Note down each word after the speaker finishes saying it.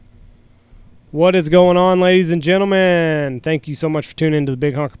What is going on, ladies and gentlemen? Thank you so much for tuning into the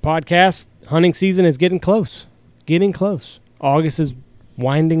Big Honker Podcast. Hunting season is getting close. August is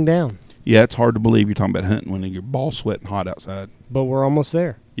winding down. Yeah, it's hard to believe you're talking about hunting when you're ball sweating hot outside. But we're almost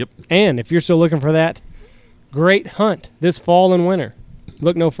there. Yep. And if you're still looking for that great hunt this fall and winter,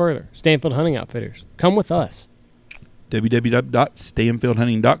 look no further. Stanfield Hunting Outfitters. Come with us.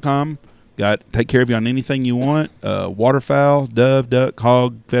 www.stanfieldhunting.com. Take care of you on anything you want. Waterfowl, dove, duck,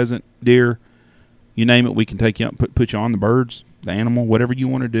 hog, pheasant, deer. You name it, we can take you out and put you on the birds, the animal, whatever you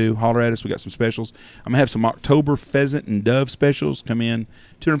want to do. Holler at us. We got some specials. I'm going to have some October pheasant and dove specials come in.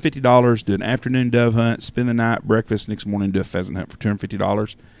 $250. Do an afternoon dove hunt, spend the night, breakfast, next morning do a pheasant hunt for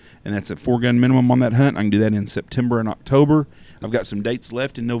 $250. And that's a 4-gun minimum on that hunt. I can do that in September and October. I've got some dates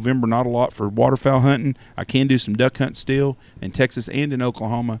left in November, not a lot for waterfowl hunting. I can do some duck hunts still in Texas and in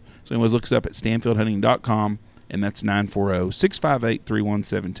Oklahoma. So anyways, look us up at stanfieldhunting.com, and that's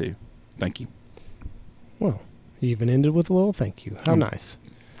 940-658-3172. Thank you. Well, you even ended with a little thank you. How nice.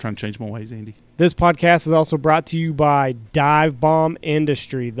 Trying to change my ways, Andy. This podcast is also brought to you by Dive Bomb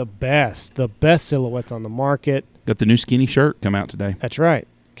Industry, the best silhouettes on the market. Got the new skinny shirt come out today. That's right.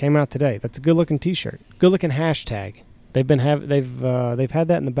 Came out today. That's a good-looking T-shirt. Good-looking hashtag. They've had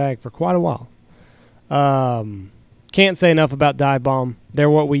that in the bag for quite a while. Can't say enough about Dive Bomb.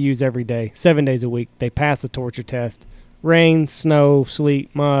 They're what we use every day, 7 days a week. They pass the torture test. Rain, snow, sleet,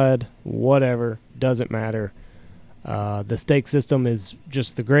 mud, whatever. Doesn't matter. The stake system is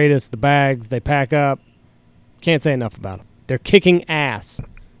just the greatest. The bags they pack up, can't say enough about them. They're kicking ass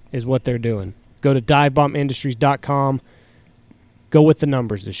is what they're doing. Go to divebombindustries.com. Go with the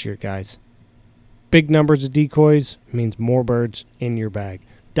numbers this year, guys. Big numbers of decoys means more birds in your bag.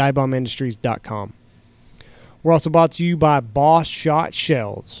 divebombindustries.com. We're also brought to you by Boss Shot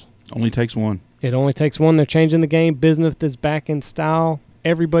Shells. Only takes one. It only takes one. They're changing the game. Bismuth is back in style.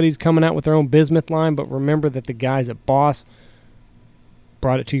 Everybody's coming out with their own bismuth line, but remember that the guys at Boss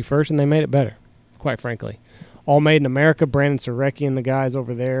brought it to you first, and they made it better, quite frankly. All made in America. Brandon Surecki and the guys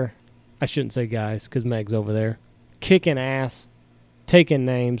over there. I shouldn't say guys because Meg's over there. Kicking ass, taking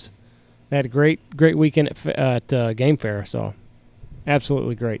names. They had a great weekend at Game Fair, so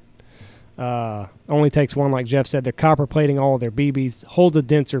absolutely great. Only takes one, like Jeff said. They're copper plating all of their BBs. Holds a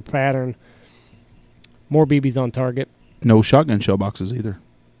denser pattern. More BBs on target. No shotgun shell boxes either.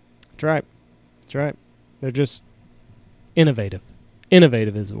 That's right. They're just innovative.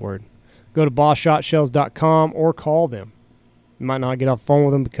 Innovative is the word. Go to bosshotshells.com or call them. You might not get off the phone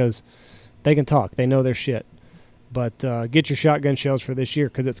with them because they can talk. They know their shit. But get your shotgun shells for this year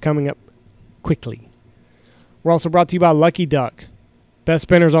because it's coming up quickly. We're also brought to you by Lucky Duck. Best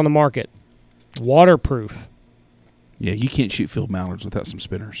spinners on the market. Waterproof. Yeah, you can't shoot field mallards without some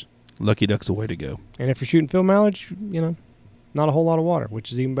spinners. Lucky Duck's the way to go. And if you're shooting field mallards, not a whole lot of water,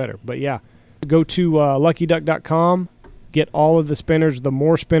 which is even better. But yeah, go to luckyduck.com. Get all of the spinners. The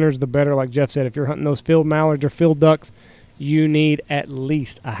more spinners, the better. Like Jeff said, if you're hunting those field mallards or field ducks, you need at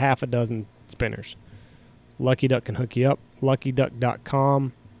least a half a dozen spinners. Lucky Duck can hook you up.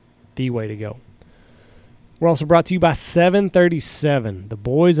 luckyduck.com, the way to go. We're also brought to you by 737. The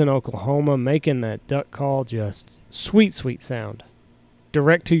boys in Oklahoma making that duck call just sweet, sweet sound.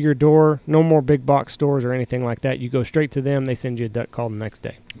 Direct to your door. No more big box stores or anything like that. You go straight to them. They send you a duck call the next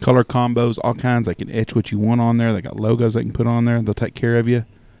day. Color combos, all kinds. They can etch what you want on there. They got logos they can put on there. They'll take care of you.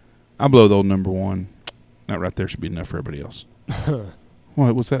 I blow the old number one. That right there should be enough for everybody else.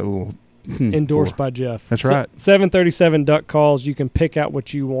 What's that little... Endorsed by Jeff. That's right. 737 duck calls. You can pick out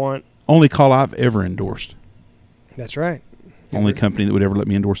what you want. Only call I've ever endorsed. That's right. Only company that would ever let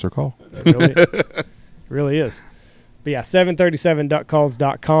me endorse their call. It really is. But yeah,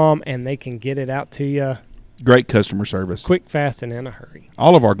 737duckcalls.com, and they can get it out to you. Great customer service. Quick, fast, and in a hurry.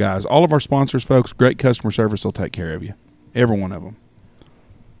 All of our guys, all of our sponsors, folks, great customer service. They'll take care of you. Every one of them.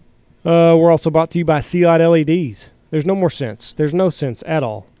 We're also brought to you by Sea Light LEDs. There's no more sense. There's no sense at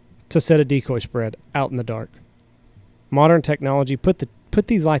all to set a decoy spread out in the dark. Modern technology, put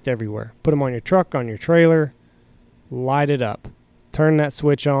these lights everywhere. Put them on your truck, on your trailer. Light it up. Turn that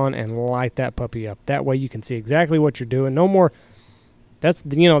switch on and light that puppy up. That way you can see exactly what you're doing. No more. That's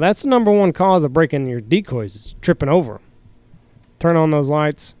the number one cause of breaking your decoys is tripping over them. Turn on those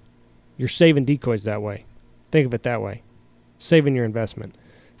lights. You're saving decoys that way. Think of it that way. Saving your investment.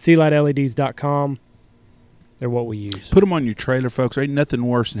 SeaLightLEDs.com. They're what we use. Put them on your trailer, folks. There ain't nothing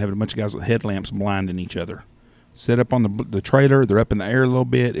worse than having a bunch of guys with headlamps blinding each other. Set up on the trailer. They're up in the air a little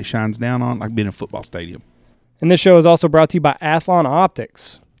bit. It shines down on it like being in a football stadium. And this show is also brought to you by Athlon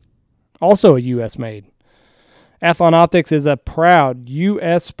Optics, also a U.S. made. Athlon Optics is a proud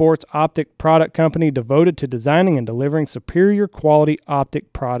U.S. sports optic product company devoted to designing and delivering superior quality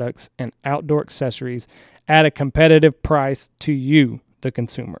optic products and outdoor accessories at a competitive price to you, the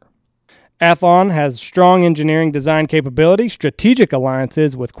consumer. Athlon has strong engineering design capability, strategic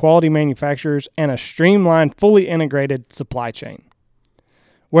alliances with quality manufacturers, and a streamlined, fully integrated supply chain.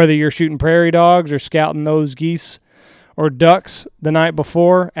 Whether you're shooting prairie dogs or scouting those geese or ducks the night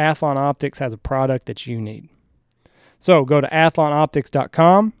before, Athlon Optics has a product that you need. So go to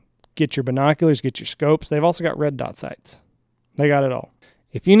athlonoptics.com, get your binoculars, get your scopes. They've also got red dot sights. They got it all.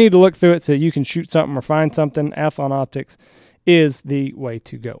 If you need to look through it so you can shoot something or find something, Athlon Optics is the way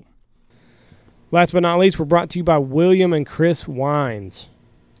to go. Last but not least, we're brought to you by William and Chris Wines.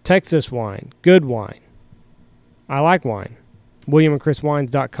 Texas wine, good wine. I like wine.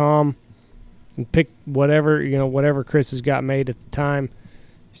 WilliamandChrisWines.com. You can pick whatever Chris has got made at the time.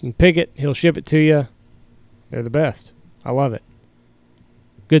 You can pick it. He'll ship it to you. They're the best. I love it.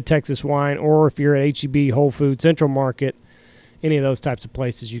 Good Texas wine, or if you're at H-E-B, Whole Foods, Central Market, any of those types of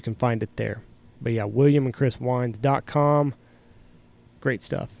places, you can find it there. But yeah, WilliamandChrisWines.com. Great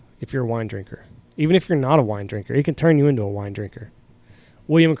stuff if you're a wine drinker. Even if you're not a wine drinker, it can turn you into a wine drinker.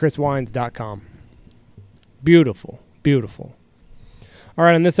 WilliamandChrisWines.com. Beautiful, beautiful. All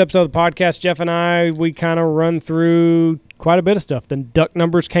right, on this episode of the podcast, Jeff and I, we kind of run through quite a bit of stuff. The duck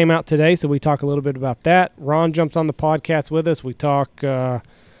numbers came out today, so we talk a little bit about that. Ron jumps on the podcast with us. We talk kind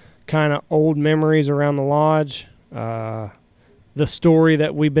of old memories around the lodge. The story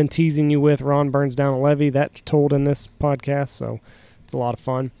that we've been teasing you with, Ron burns down a levee, that's told in this podcast, so it's a lot of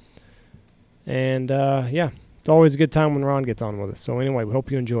fun. And, yeah, it's always a good time when Ron gets on with us. So anyway, we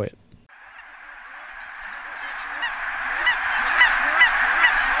hope you enjoy it.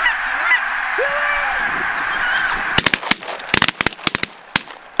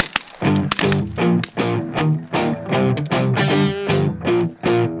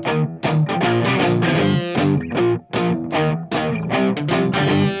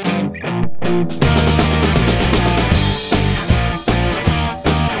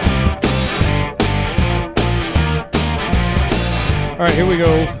 All right, here we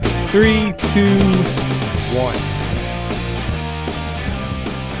go. 3, 2, 1.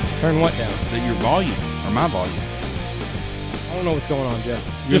 Turn what down? Your volume, or my volume. I don't know what's going on, Jeff.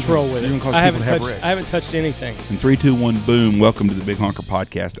 Just roll with it. I haven't touched anything. In 3, 2, 1, boom. Welcome to the Big Honker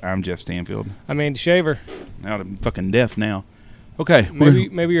Podcast. I'm Jeff Stanfield. I'm Andy Shaver. Now I'm fucking deaf now. Okay.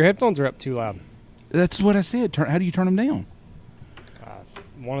 Maybe your headphones are up too loud. That's what I said. How do you turn them down?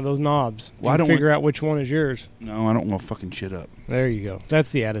 One of those knobs. Well, I don't figure out which one is yours. No, I don't want to fucking shit up. There you go.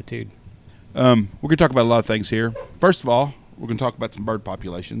 That's the attitude. We're going to talk about a lot of things here. First of all, we're going to talk about some bird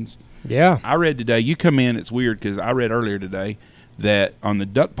populations. Yeah. I read today, you come in, it's weird because I read earlier today that on the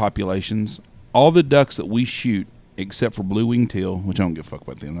duck populations, all the ducks that we shoot, except for blue-winged teal, which I don't give a fuck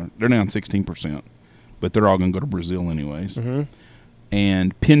about them, they're down 16%, but they're all going to go to Brazil anyways. Mm-hmm.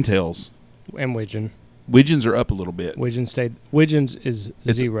 And pintails. And widgeon. Widgeons are up a little bit. Widgeons is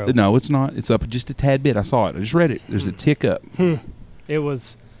 0. No, it's not. It's up just a tad bit. I saw it. I just read it. There's a tick up. It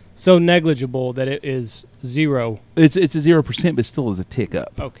was so negligible that it is 0. It's a 0%, but still is a tick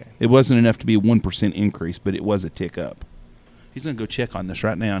up. Okay. It wasn't enough to be a 1% increase, but it was a tick up. He's going to go check on this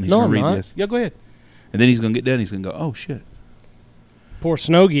right now, and he's going to read this. Yeah, go ahead. And then he's going to get done. He's going to go, oh, shit. Poor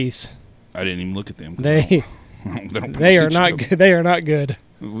snow geese. I didn't even look at them. They are not good. They are not good.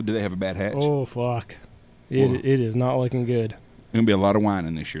 Do they have a bad hatch? Oh, fuck. It is not looking good. There's going to be a lot of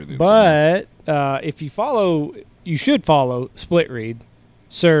whining this year. But if you should follow Split Read.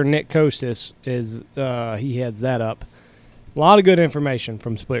 Sir Nick Costas he heads that up. A lot of good information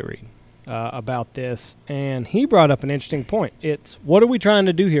from Split Read about this, and he brought up an interesting point. It's what are we trying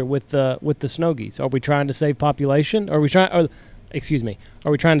to do here with the snow geese? Are we trying to save population? Are we trying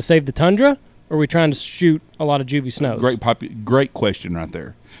to save the tundra? Or are we trying to shoot a lot of juvie snows? Great question right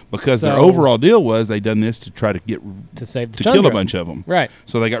there. Because their overall deal was they done this to try to save the kill a bunch of them. Right.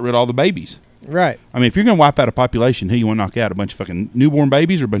 So they got rid of all the babies. Right. I mean, if you're going to wipe out a population, who you want to knock out? A bunch of fucking newborn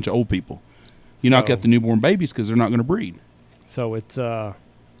babies or a bunch of old people? You knock out the newborn babies because they're not going to breed. So it's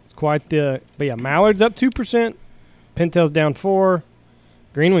quite the. But yeah, mallards up 2%, pintails down 4%,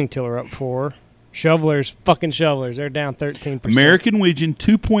 green-winged teal are up 4%. Shovelers, they're down 13%. American widgeon,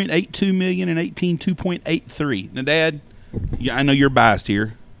 2.82 million and 18, 2.83. Now, Dad, I know you're biased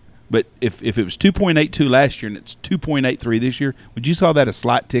here, but if it was 2.82 last year and it's 2.83 this year, would you saw that a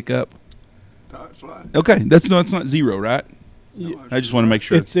slight tick up? Slight. Okay, it's not 0, right? No, I just want to make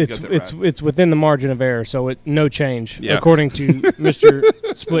sure it's within the margin of error, so no change according to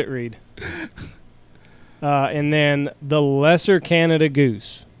Mr. Split Read. And then the lesser Canada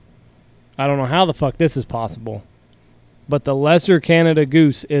goose. I don't know how the fuck this is possible. but the lesser Canada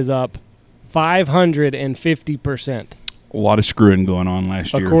goose is up 550%. A lot of screwing going on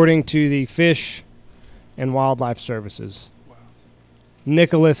last year. According to the Fish and Wildlife Services. Wow.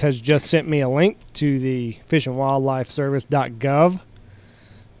 Nicholas has just sent me a link to the Fish and Wildlife Service.gov,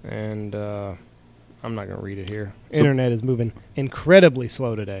 and I'm not going to read it here. Internet is moving incredibly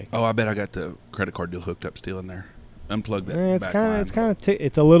slow today. Oh, I bet I got the credit card deal hooked up still in there. Unplug that.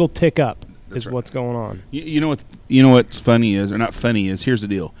 It's a little tick up. That's what's going on. You know what's funny is, or not funny is, here's the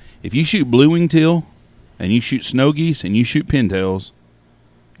deal. If you shoot blue wing teal and you shoot snow geese and you shoot pintails,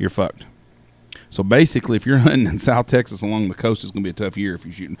 you're fucked. So basically, if you're hunting in South Texas along the coast, it's going to be a tough year if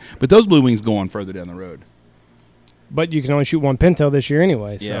you're shooting. But those blue wings go on further down the road. But you can only shoot one pintail this year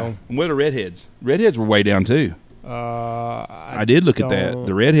anyway. Yeah. So. And what are redheads? Redheads were way down too. I did look at that.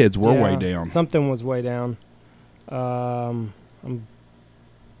 The redheads were way down. Something was way down. I'm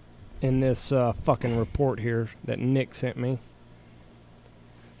in this fucking report here that Nick sent me.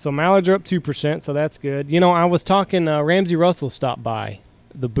 So mallards are up 2%, so that's good. You know, I was talking. Ramsey Russell stopped by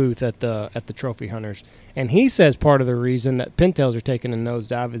the booth at the Trophy Hunters, and he says part of the reason that pintails are taking a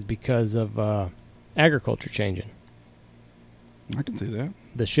nosedive is because of agriculture changing. I can see that.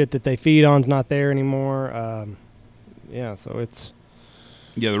 The shit that they feed on's not there anymore. Yeah, so it's.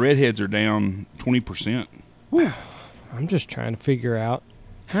 Yeah, the redheads are down 20%. I'm just trying to figure out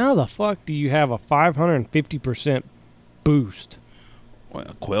how the fuck do you have a 550% boost?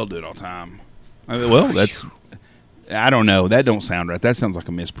 Well, quail do it all the time. I don't know. That don't sound right. That sounds like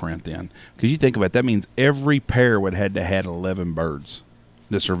a misprint then. Because you think about it, that means every pair would have had 11 birds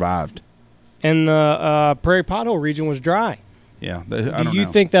that survived. And the prairie pothole region was dry. Yeah, I don't know. Do you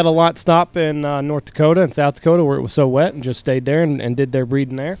think that a lot stopped in North Dakota and South Dakota where it was so wet and just stayed there and did their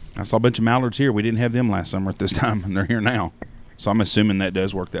breeding there? I saw a bunch of mallards here. We didn't have them last summer at this time, and they're here now. So I'm assuming that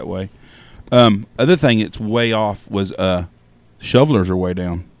does work that way. Other thing that's way off was shovelers are way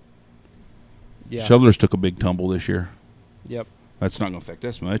down. Yeah. Shovelers took a big tumble this year. Yep. That's not going to affect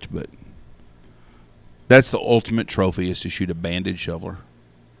us much, but that's the ultimate trophy is to shoot a banded shoveler.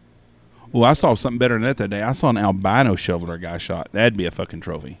 Oh, I saw something better than that today. I saw an albino shoveler guy shot. That'd be a fucking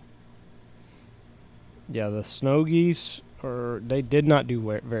trophy. Yeah, the snow geese, they did not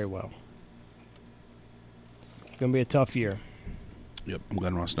do very well. It's going to be a tough year. Yep, I'm glad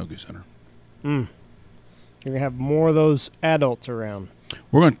I'm not a snow goose hunter. You're going to have more of those adults around.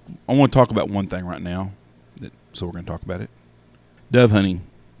 I want to talk about one thing right now, so we're going to talk about it. Dove hunting.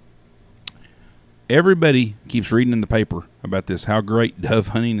 Everybody keeps reading in the paper about this, how great dove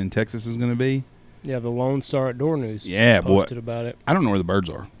hunting in Texas is going to be. Yeah, the Lone Star Outdoor News posted about it. I don't know where the birds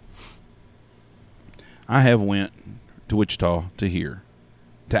are. I have went to Wichita, to here,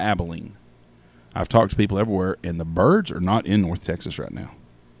 to Abilene. I've talked to people everywhere, and the birds are not in North Texas right now.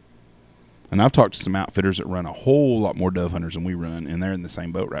 And I've talked to some outfitters that run a whole lot more dove hunters than we run, and they're in the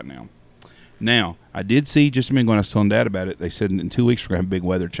same boat right now. Now, I did see just a minute ago when I was telling Dad about it, they said in 2 weeks we're going to have a big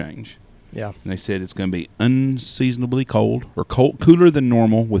weather change. Yeah. And they said it's going to be unseasonably cold or cooler than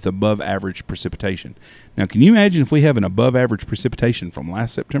normal with above average precipitation. Now, can you imagine if we have an above average precipitation from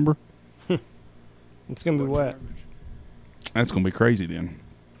last September? It's going to be wet. That's going to be crazy then.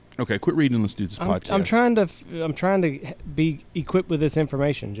 Okay, quit reading. Let's do this podcast. I'm trying to be equipped with this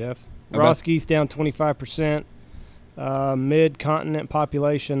information, Jeff. Ross geese down 25%. Mid-continent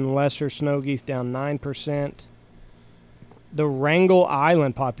population, lesser snow geese down 9%. The Wrangell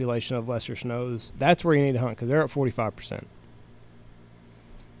Island population of lesser snows, that's where you need to hunt because they're at 45%.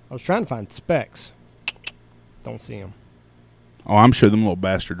 I was trying to find specs. Don't see them. Oh, I'm sure them little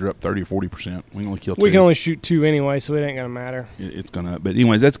bastards are up 30 or 40%. We can only kill 2. We can only shoot 2 anyway, so it ain't going to matter. It's going to. But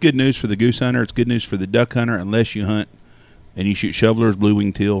anyways, that's good news for the goose hunter. It's good news for the duck hunter unless you hunt and you shoot shovelers,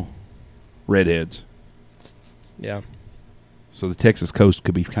 blue-winged teal, redheads. Yeah. So the Texas coast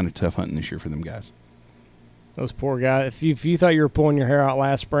could be kind of tough hunting this year for them guys. Those poor guys. If you thought you were pulling your hair out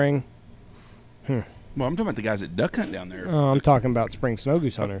last spring. Well, I'm talking about the guys that duck hunt down there. Oh, I'm talking about spring snow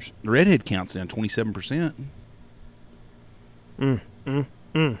goose hunters. The redhead count's down 27%.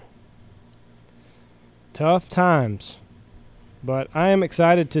 Tough times. But I am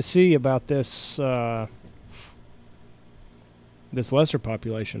excited to see about this this lesser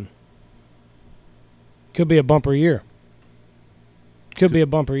population. Could be a bumper year. Could be a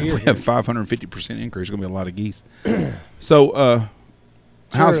bumper year. If we have 550% increase, it's going to be a lot of geese. So,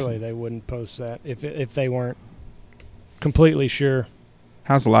 surely they wouldn't post that if they weren't completely sure.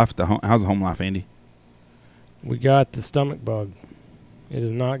 How's the life at how's the home life, Andy? We got the stomach bug. It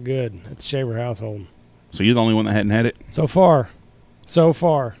is not good at the Shaver household. So you're the only one that hadn't had it? So far.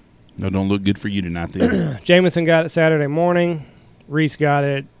 No, don't look good for you tonight then. Jameson got it Saturday morning. Reese got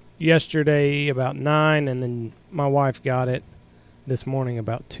it yesterday about 9, and then my wife got it this morning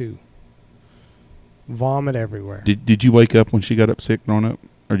about 2. Vomit everywhere. Did you wake up when she got up sick growing up,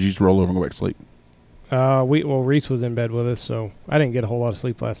 or did you just roll over and go back to sleep? Reese was in bed with us, so I didn't get a whole lot of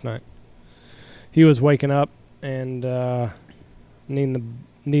sleep last night. He was waking up and needing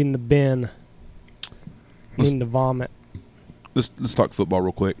the bin, needing to vomit. Let's talk football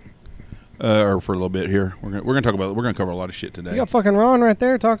real quick, or for a little bit here. We're gonna talk about. We're gonna cover a lot of shit today. You got fucking Ron right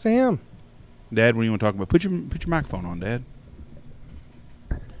there. Talk to him. Dad, what do you want to talk about? Put your microphone on, Dad.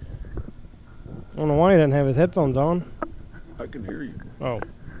 I don't know why he doesn't have his headphones on. I can hear you. Oh.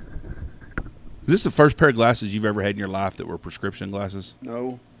 Is this the first pair of glasses you've ever had in your life that were prescription glasses?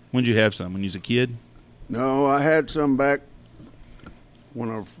 No. When did you have some? When you was a kid? No, I had some back when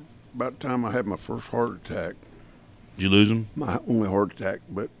about the time I had my first heart attack. Did you lose them? My only heart attack,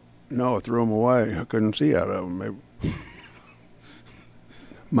 but no, I threw them away. I couldn't see out of them.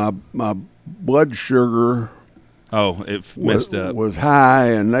 My blood sugar messed up. Was high,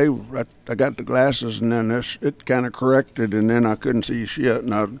 and I got the glasses, and then it kind of corrected, and then I couldn't see shit,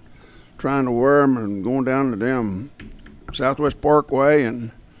 and I was trying to wear them and going down the damn Southwest Parkway,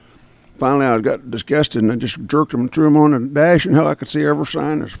 and finally I got disgusted, and I just jerked them and threw them on the dash, and hell, I could see every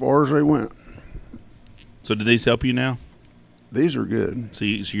sign as far as they went. So did these help you now? These are good. So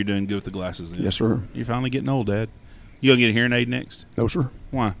you're doing good with the glasses then? Yes, sir. You're finally getting old, Dad. You gonna get a hearing aid next? No, sir.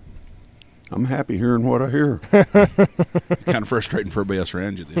 Why? I'm happy hearing what I hear. Kind of frustrating for everybody else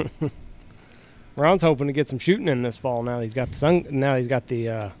around you then. Ron's hoping to get some shooting in this fall. Now he's got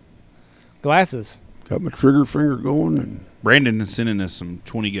the glasses. Got my trigger finger going, and Brandon is sending us some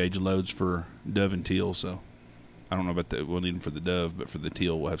 20 gauge loads for dove and teal, so I don't know about that. We'll need them for the dove, but for the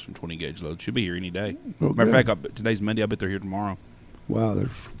teal, we'll have some 20 gauge loads. Should be here any day. Okay. Matter of fact, today's Monday. I bet they're here tomorrow. Wow,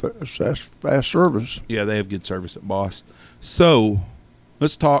 there's fast service. Yeah, they have good service at Boss. So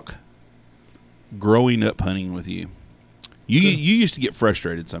let's talk growing up hunting with you. You used to get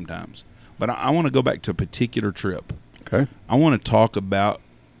frustrated sometimes, but I want to go back to a particular trip. Okay. I want to talk about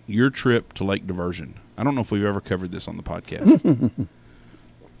your trip to Lake Diversion. I don't know if we've ever covered this on the podcast.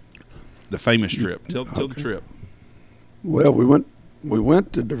 The famous trip. Tell the trip. Well, we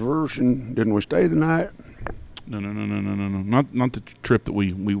went to Diversion. Didn't we stay the night? No. Not the trip that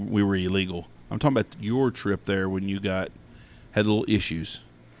we were illegal. I'm talking about your trip there when you had little issues.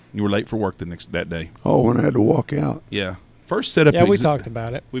 You were late for work that day. Oh, when I had to walk out. Yeah. First setup. Yeah, we talked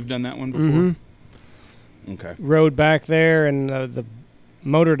about it. We've done that one before. Mm-hmm. Okay. Rode back there, and the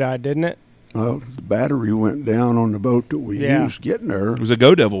motor died, didn't it? The battery went down on the boat that we used getting there. It was a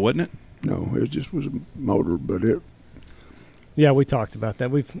Go Devil, wasn't it? No, it just was a motor, but it. Yeah, we talked about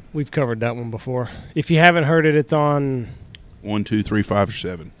that. We've covered that one before. If you haven't heard it, it's on 1, 2, 3, 5, or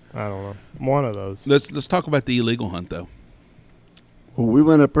 7. I don't know. One of those. Let's talk about the illegal hunt though. Well, we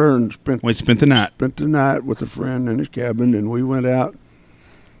went up there and spent the night. Spent the night with a friend in his cabin, and we went out,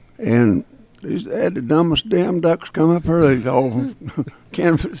 and they had the dumbest damn ducks come up here. They all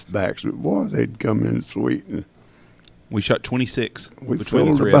canvas backs, but boy, they'd come in sweet. And we shot 26. We between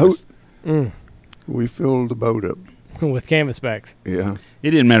filled the three the boat. of us. We filled the boat up with canvasbacks. Yeah.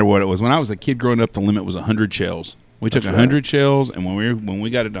 It didn't matter what it was. When I was a kid growing up, the limit was 100 shells. We took 100 shells, and when we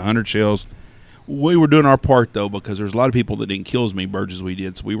got it to 100 shells, we were doing our part though, because there's a lot of people that didn't kill as many birds as we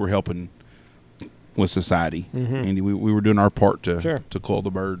did, so we were helping with society. Mm-hmm. And we were doing our part to cull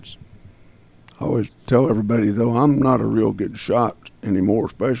the birds. I always tell everybody though, I'm not a real good shot anymore.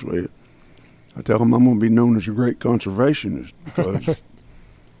 Especially, I tell them I'm going to be known as a great conservationist because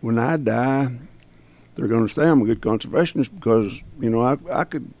when I die, they're going to say I'm a good conservationist because I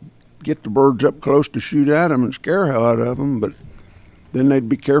could get the birds up close to shoot at them and scare hell out of them, but then they'd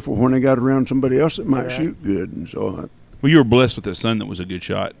be careful when they got around somebody else that might shoot good. And so, you were blessed with a son that was a good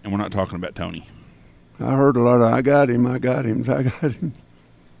shot, and we're not talking about Tony. I heard a lot of I got him.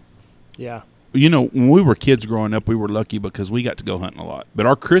 Yeah. When we were kids growing up, we were lucky because we got to go hunting a lot. But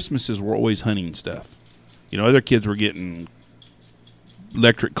our Christmases were always hunting stuff. Other kids were getting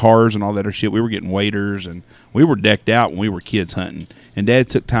electric cars and all that other shit. We were getting waders, and we were decked out when we were kids hunting. And Dad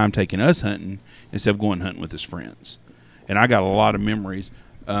took time taking us hunting instead of going hunting with his friends. And I got a lot of memories.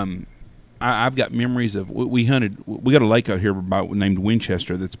 I've got memories of we hunted. We got a lake out here named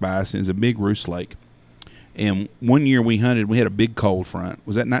Winchester that's by us, and it's a big roost lake. And one year we hunted, we had a big cold front.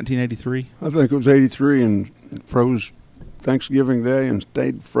 Was that 1983? I think it was 83, and it froze Thanksgiving Day and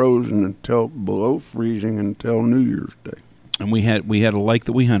stayed frozen until below freezing until New Year's Day. And we had a lake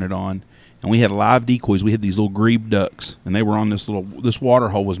that we hunted on, and we had live decoys. We had these little grebe ducks, and they were on this water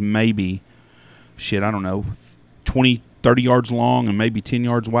hole was maybe, I don't know, 20 30 yards long and maybe 10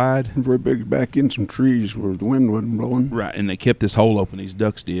 yards wide. Very big, back in some trees where the wind wasn't blowing. Right, and they kept this hole open. These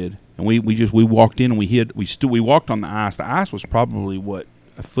ducks did, and we walked in and we walked on the ice. The ice was probably what,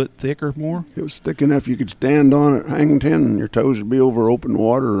 a foot thick or more. It was thick enough you could stand on it, hang 10, and your toes would be over open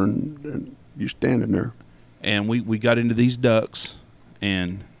water, and you standing there. And we got into these ducks,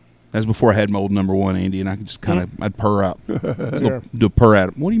 and that's before I had my old number one, Andy, and I could just I'd purr out, Sure. do a purr at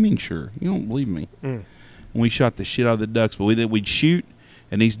him. What do you mean, sure? You don't believe me? Mm. And we shot the shit out of the ducks, but we'd shoot,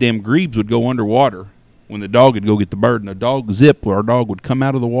 and these damn grebes would go underwater when the dog would go get the bird, and the dog our dog would come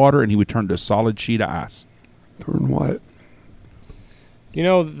out of the water, and he would turn to a solid sheet of ice. Turn white. You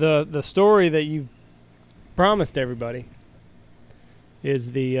know, the story that you promised everybody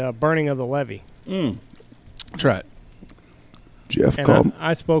is the burning of the levee. That's right. Jeff And called.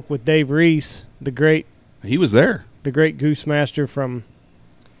 I spoke with Dave Reese, the great He was there. goose master from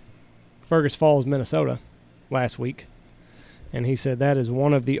Fergus Falls, Minnesota, last week. And he said that is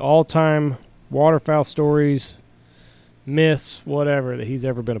one of the all-time waterfowl stories, myths, whatever, that he's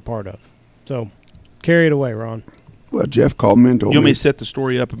ever been a part of. So, carry it away, Ron. Well, Jeff called me and told You want me. me to set the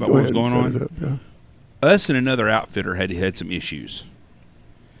story up about Go what was ahead and going set on? it up, yeah. Us and another outfitter had some issues,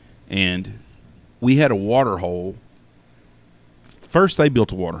 and we had a water hole. First, they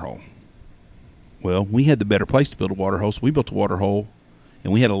built a water hole. Well, we had the better place to build a water hole, so we built a water hole,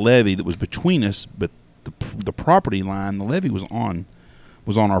 and we had a levee that was between us, but the property line, the levee was on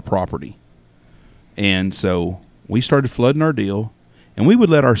our property, and so we started flooding our deal. And we would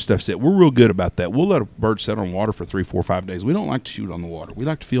let our stuff sit. We're real good about that. We'll let a bird sit on water for 3, 4, 5 days. We don't like to shoot on the water. We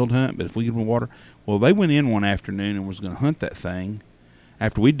like to field hunt, but if we get in water, well, they went in one afternoon and was going to hunt that thing.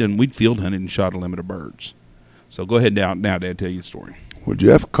 After we'd field hunted and shot a limit of birds. So go ahead now, Dad, tell you the story. Well,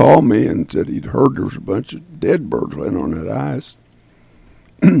 Jeff called me and said he'd heard there was a bunch of dead birds laying on that ice.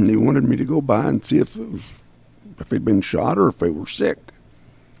 He wanted me to go by and see if they'd been shot or if they were sick,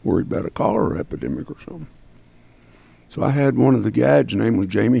 worried about a cholera epidemic or something. So I had one of the guides, his name was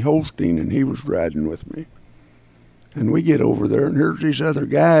Jamie Holstein, and he was riding with me. And we get over there, and here's these other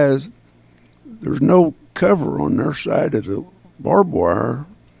guys. There's no cover on their side of the barbed wire,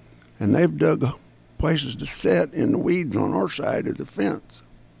 and they've dug places to set in the weeds on our side of the fence.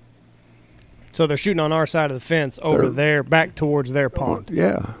 So they're shooting on our side of the fence over there, back towards their pond.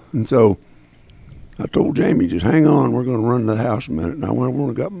 Yeah. And so I told Jamie, just hang on, we're going to run to the house a minute. And I went over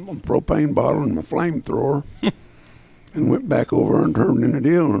and got my propane bottle and my flamethrower. And went back over and turned in the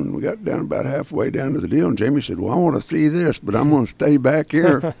deal, and we got down about halfway down to the deal. And Jamie said, "Well, I want to see this, but I'm going to stay back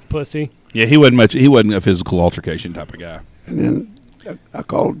here." Pussy. Yeah, he wasn't a physical altercation type of guy. And then I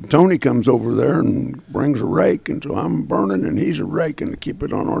called. Tony comes over there and brings a rake, and so I'm burning, and he's a raking to keep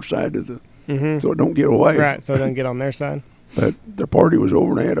it on our side of the, so it don't get away. Right, so it doesn't get on their side. But the party was over,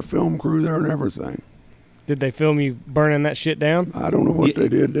 and they had a film crew there and everything. Did they film you burning that shit down? I don't know what they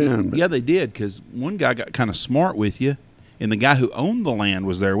did then. But Yeah, they did, because one guy got kind of smart with you, and the guy who owned the land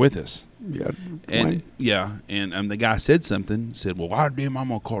was there with us. yeah, And Dwayne. and the guy said, "Well, damn, I'm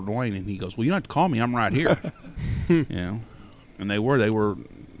gonna call Dwayne." And he goes, "Well, you don't have to call me. I'm right here." And they were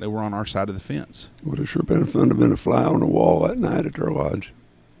on our side of the fence. Would have sure been fun to have been a fly on the wall that night at their lodge.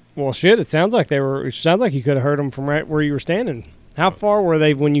 Well, shit, it sounds like you could have heard them from right where you were standing. How far were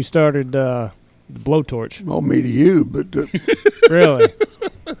they when you started the blowtorch? Well, me to you, but Really?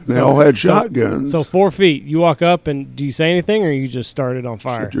 they all had shotguns. So 4 feet. You walk up, and do you say anything, or you just started on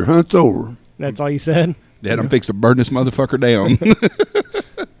fire? Said, your hunt's over. That's all you said? Dad, I'm fixing to burn this motherfucker down.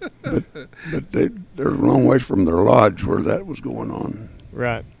 But they're a long ways from their lodge where that was going on.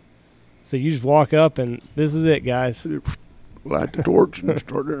 Right. So you just walk up, and this is it, guys. Light the torch and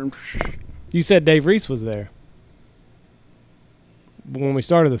start there. You said Dave Reese was there. When we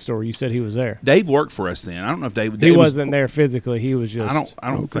started the story, you said he was there. Dave worked for us then. I don't know if Dave He wasn't there physically. He was just.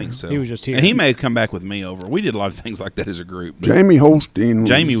 I don't think so. He was just here. And he may have come back with me over. We did a lot of things like that as a group. but- Jamie Holstein.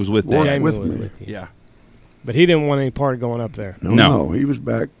 Jamie was with worked Dad. with Jamie was me. with you. Yeah. But he didn't want any part of going up there. No, he was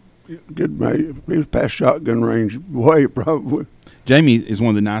back. Good mate. He was past shotgun range way probably. Jamie is one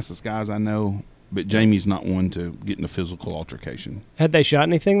of the nicest guys I know, but Jamie's not one to get in a physical altercation. Had they shot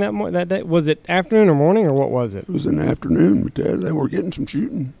anything that day? Was it afternoon or morning, or what was it? It was in the afternoon, but they were getting some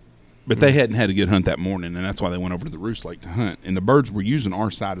shooting. But they hadn't had a good hunt that morning, and that's why they went over to the roost lake to hunt. And the birds were using our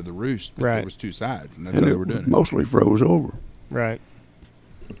side of the roost, but Right. there was two sides, and that's And how they it were doing it. mostly froze over. Right.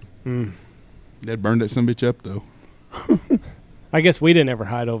 Dad burned that sumbitch up, though. I guess we didn't ever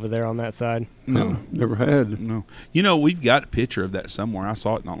hide over there on that side. No. Never had. No. You know, we've got a picture of that somewhere. I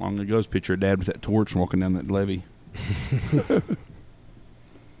saw it not long ago. It's a picture of Dad with that torch walking down that levee.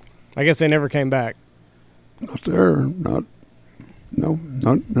 I guess they never came back. Not there. Not. No.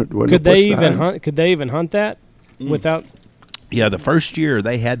 Not. Wasn't Could a place they to even hide. hunt? Could they even hunt that without. Yeah, the first year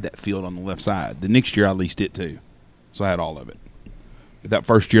they had that field on the left side. The next year I leased it too, so I had all of it. But that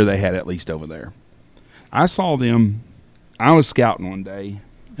first year they had at least over there. I saw them. I was scouting one day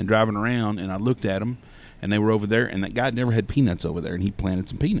and driving around, and I looked at them, and they were over there, and that guy never had peanuts over there, and he planted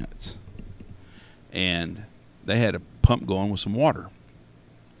some peanuts. And they had a pump going with some water.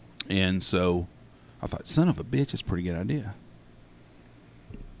 And so I thought, son of a bitch, that's a pretty good idea.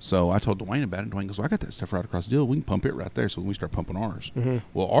 So I told Dwayne about it, and Dwayne goes, well, I got that stuff right across the deal. We can pump it right there, so when we start pumping ours. Mm-hmm.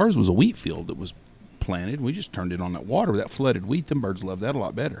 Well, ours was a wheat field that was planted. We just turned it on that water. That flooded wheat, them birds love that a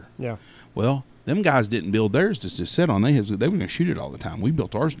lot better. Yeah. Well, them guys didn't build theirs to just sit on. They were going to shoot it all the time. We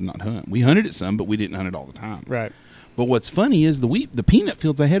built ours to not hunt. We hunted it some, but we didn't hunt it all the time. Right. But what's funny is the peanut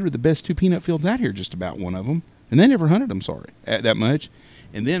fields I had were the best 2 peanut fields out here, just about one of them. And they never hunted them, that much.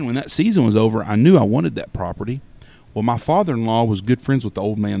 And then when that season was over, I knew I wanted that property. Well, my father-in-law was good friends with the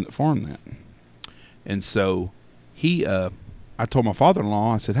old man that farmed that. And so I told my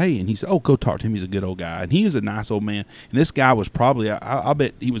father-in-law, I said, hey, and he said, oh, go talk to him. He's a good old guy. And he is a nice old man. And this guy was probably, I'll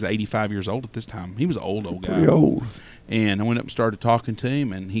bet he was 85 years old at this time. He was an old guy. Pretty old. And I went up and started talking to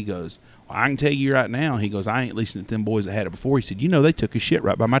him, and he goes, well, I can tell you right now, he goes, I ain't listening to them boys that had it before. He said, they took a shit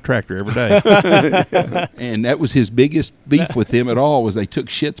right by my tractor every day. And that was his biggest beef with them at all, was they took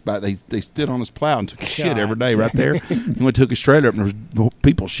shits they stood on his plow and took a shit every day right there. He went and took his trailer up, and there was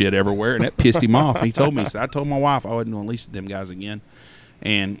people shit everywhere, and that pissed him off. And he told me, I told my wife I wasn't going to lease them guys again.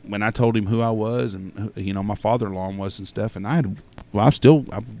 And when I told him who I was and, my father-in-law was and stuff, and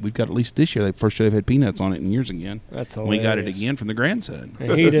we've got at least this year, the first year they've had peanuts on it in years again. That's hilarious. We got it again from the grandson.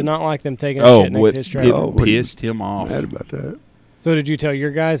 And he did not like them taking a shit next to his tractor. It pissed him off. Mad about that. So did you tell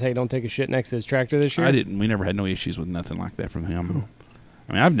your guys, hey, don't take a shit next to his tractor this year? I didn't. We never had no issues with nothing like that from him.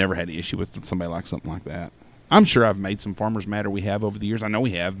 I mean, I've never had an issue with somebody like something like that. I'm sure I've made some farmers mad, or we have over the years. I know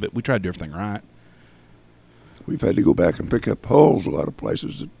we have, but we try to do everything right. We've had to go back and pick up holes a lot of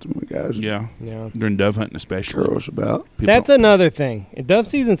places that some guys Yeah. During dove hunting especially. show us about. That's another thing. Dove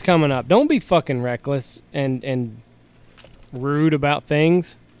season's coming up. Don't be fucking reckless and rude about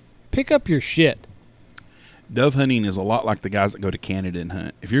things. Pick up your shit. Dove hunting is a lot like the guys that go to Canada and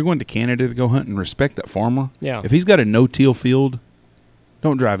hunt. If you're going to Canada to go hunt, and respect that farmer. Yeah. If he's got a no-till field,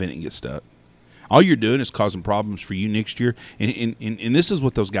 don't drive in it and get stuck. All you're doing is causing problems for you next year. And this is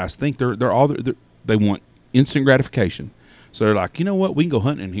what those guys think. They want instant gratification. So they're like, you know what, we can go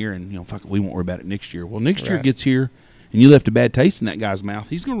hunting in here and fuck it, we won't worry about it next year. Well, next year gets here and you left a bad taste in that guy's mouth,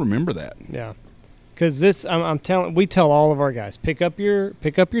 he's going to remember that. Yeah. Because we tell all of our guys, pick up your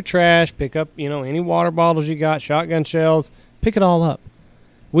trash, pick up any water bottles you got, shotgun shells, pick it all up.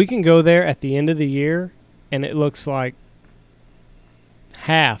 We can go there at the end of the year and it looks like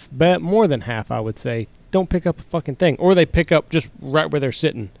more than half, I would say, don't pick up a fucking thing, or they pick up just right where they're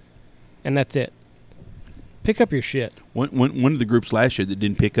sitting, and that's it. Pick up your shit. One of the groups last year that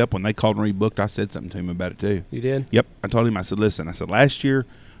didn't pick up, when they called and rebooked, I said something to him about it too. You did? Yep. I told him, I said, listen, last year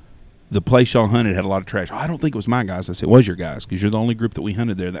the place y'all hunted had a lot of trash. Oh, I don't think it was my guys. I said, it was your guys, because you're the only group that we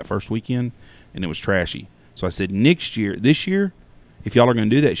hunted there that first weekend, and it was trashy. So I said, this year, if y'all are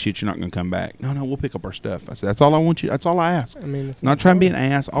going to do that shit, you're not going to come back. No, we'll pick up our stuff. I said, that's all I want you. That's all I ask. I mean, it's not trying to be an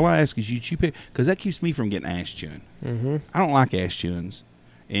ass. All I ask is you pick, because that keeps me from getting ass chewing. Mm-hmm. I don't like ass chewings.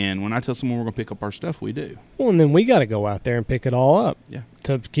 And when I tell someone we're going to pick up our stuff, we do. Well, and then we got to go out there and pick it all up. Yeah.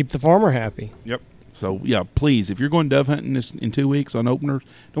 To keep the farmer happy. Yep. So, yeah, please, if you're going dove hunting in 2 weeks on openers,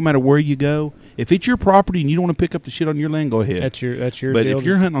 don't matter where you go. If it's your property and you don't want to pick up the shit on your land, go ahead. That's your But deal. if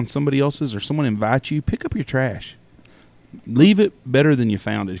you're hunting on somebody else's, or someone invites you, pick up your trash. Leave it better than you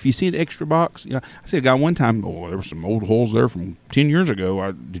found it. If you see an extra box, I see a guy one time, there were some old holes there from 10 years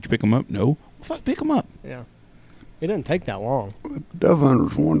ago. Did you pick them up? No. Well, fuck, pick them up. Yeah. It doesn't take that long. Dove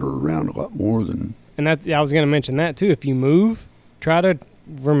hunters wander around a lot more than. And I was going to mention that too. If you move, try to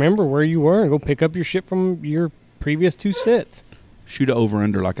remember where you were and go pick up your shit from your previous 2 sits. Shoot it over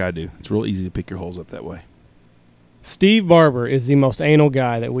under like I do. It's real easy to pick your holes up that way. Steve Barber is the most anal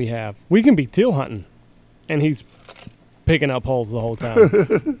guy that we have. We can be teal hunting, and he's picking up holes the whole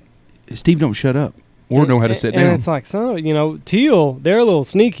time. Steve don't shut up or know how to sit down. And it's like, teal, they're a little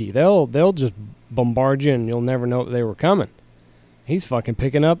sneaky. They'll just bombard you, and you'll never know that they were coming. He's fucking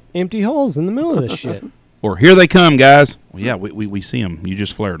picking up empty holes in the middle of this shit. Or here they come, guys. Well, yeah, we see them. You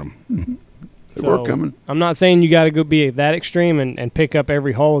just flared them. They were coming. I'm not saying you got to go be that extreme and pick up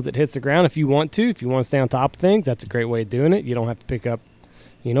every hole as it hits the ground. If you want to stay on top of things, that's a great way of doing it. You don't have to pick up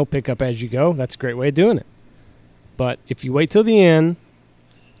as you go. That's a great way of doing it. But if you wait till the end,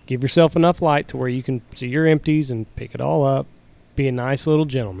 give yourself enough light to where you can see your empties and pick it all up. Be a nice little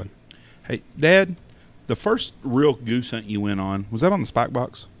gentleman. Hey, Dad, the first real goose hunt you went on, was that on the spike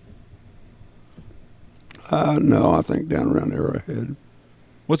box? No, I think down around Arrowhead.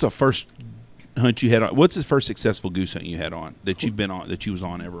 What's the first hunt you had on? What's the first successful goose hunt you had on that you've been on that you was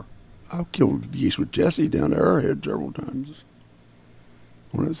on ever? I've killed geese with Jesse down to Arrowhead several times.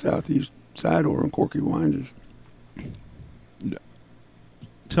 On the southeast side over in Corky Wines.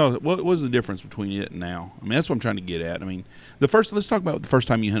 Tell us, what was the difference between it and now? I mean, that's what I'm trying to get at. I mean, let's talk about the first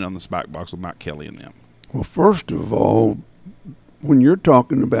time you hunted on the spike box with Mike Kelly and them. Well, first of all, when you're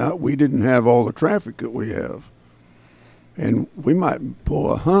talking about we didn't have all the traffic that we have, and we might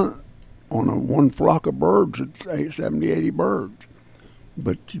pull a hunt on one flock of birds, it's 70, 80 birds.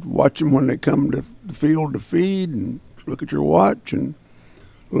 But you'd watch them when they come to the field to feed and look at your watch and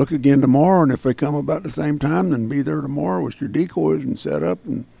look again tomorrow, and if they come about the same time, then be there tomorrow with your decoys and set up.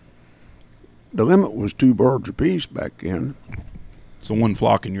 And the limit was 2 birds apiece back then. So one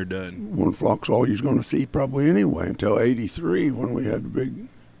flock and you're done. One flock's all you're going to see probably anyway until 83 when we had the big. And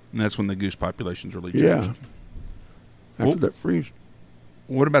that's when the goose populations really changed. Yeah. After that freeze.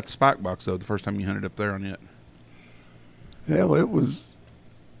 What about the spike box, though, the first time you hunted up there on it? Hell, it was.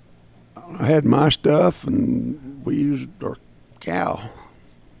 I had my stuff, and we used our cow.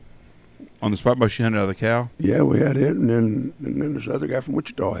 On the spike box, you hunted out of the cow? Yeah, we had it, and then this other guy from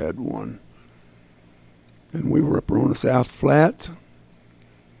Wichita had one. And we were up there on the South Flats,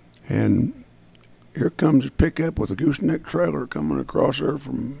 and here comes a pickup with a gooseneck trailer coming across there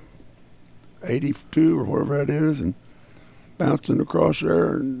from 82 or whatever that is, and bouncing across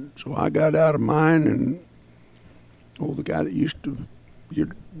there. And so I got out of mine, and the guy that used to,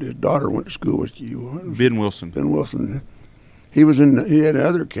 his daughter went to school with you. Ben Wilson. Ben Wilson. He had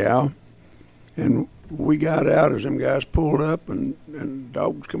another cow. And we got out as them guys pulled up, and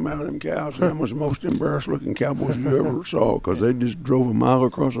dogs come out of them cows. And that was the most embarrassed-looking cowboys you ever saw, because they just drove a mile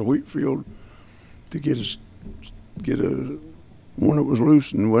across a wheat field to get one that was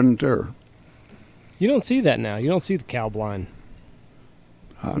loose and wasn't there. You don't see that now. You don't see the cow blind.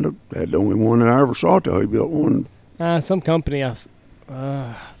 I had the only one that I ever saw till he built one. Some company,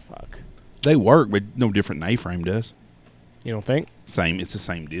 fuck. They work, but no different than A-frame does. You don't think? It's the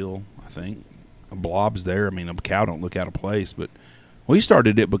same deal, I think. A blob's there. I mean, a cow don't look out of place, but we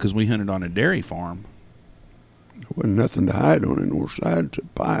started it because we hunted on a dairy farm. There wasn't nothing to hide on the north side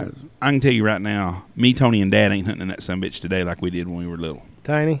except pies. I can tell you right now, me, Tony, and Dad ain't hunting that sumbitch today like we did when we were little.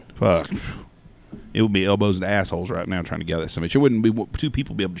 Tiny? Fuck. It would be elbows to assholes right now trying to gather that sumbitch. It wouldn't be 2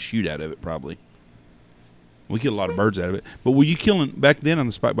 people be able to shoot out of it, probably. We get a lot of birds out of it. But were you killing, back then on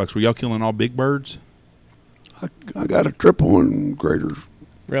the spike box, were y'all killing all big birds? I got a triple in graders.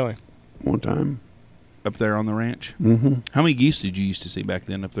 Really? One time. Up there on the ranch? Mm-hmm. How many geese did you used to see back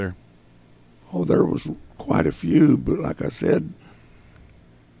then up there? Oh, there was quite a few, but like I said,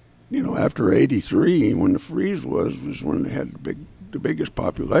 after 83, when the freeze was when they had the biggest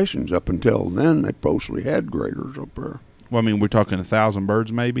populations. Up until then, they mostly had graders up there. Well, I mean, we're talking 1,000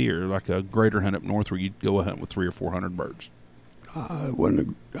 birds maybe, or like a greater hunt up north where you'd go a hunt with 300 or 400 birds? I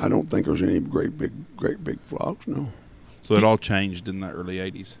don't think there's any great big flocks, no. So it all changed in the early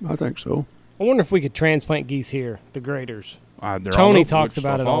 80s? I think so. I wonder if we could transplant geese here, the graders. Tony talks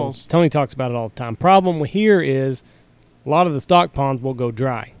about it all. Tony talks about it all the time. Problem here is a lot of the stock ponds will go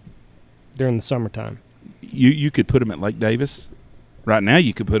dry during the summertime. You could put them at Lake Davis. Right now,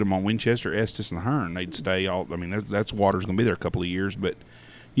 you could put them on Winchester, Estes, and Hearn. They'd stay all. I mean, that's water's going to be there a couple of years, but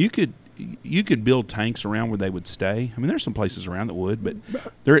you could build tanks around where they would stay. I mean, there's some places around that would, but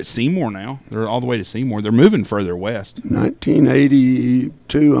they're at Seymour now. They're all the way to Seymour. They're moving further west.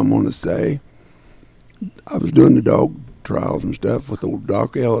 1982, I'm going to say. I was doing the dog trials and stuff with old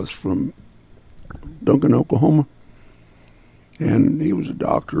Doc Ellis from Duncan, Oklahoma. And he was a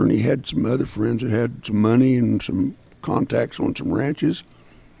doctor, and he had some other friends that had some money and some contacts on some ranches.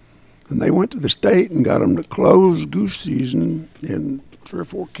 And they went to the state and got them to close goose season in 3 or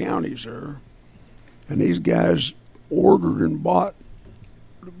 4 counties there. And these guys ordered and bought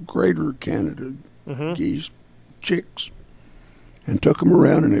greater Canada geese, chicks, and took them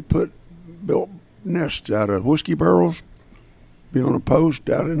around, and they built nests out of whiskey barrels, be on a post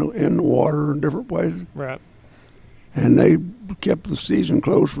out in the water in different places. Right. And they kept the season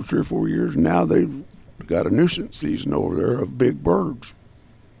closed for 3 or 4 years. And now they've got a nuisance season over there of big birds.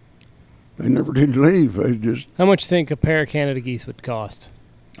 They never did leave. They just. How much do you think a pair of Canada geese would cost?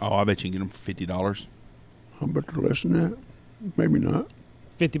 Oh, I bet you can get them for $50. I bet they're less than that. Maybe not.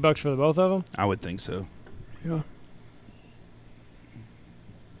 $50 for the both of them? I would think so. Yeah.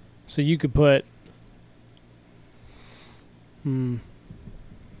 So you could put. You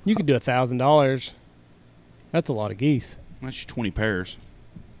could do $1,000. That's a lot of geese. That's 20 pairs.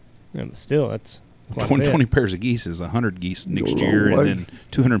 Yeah, but still, that's quite a bit. 20 pairs of geese is 100 geese next Go a year, long and way. then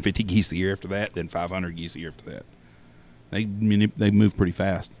 250 geese the year after that, then 500 geese the year after that. They move pretty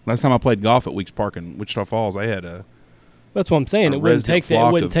fast. Last time I played golf at Weeks Park in Wichita Falls, they had a That's what I'm saying. a It wouldn't resident take that. It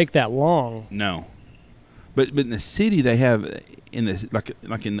flock wouldn't of- take that long. no. But in the city they have in the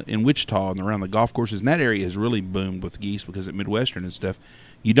like in Wichita and around the golf courses, and that area has really boomed with geese because at Midwestern and stuff,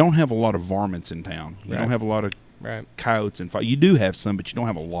 you don't have a lot of varmints in town. You Right. don't have a lot of Right. coyotes and you do have some, but you don't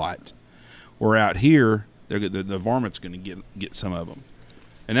have a lot. Or out here, the varmint's going to get some of them,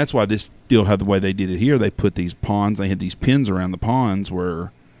 and that's why this deal had the way they did it here. They put these ponds. They had these pins around the ponds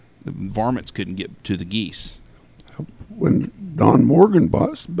where the varmints couldn't get to the geese. When Don Morgan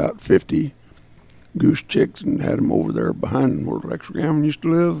bought about 50 goose chicks and had them over there behind where Lex Gammon used to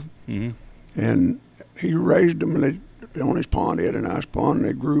live, and he raised them, and they on his pond. He had a nice pond, and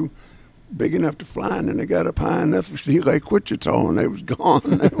they grew big enough to fly, and then they got up high enough to see Lake Wichita, and they was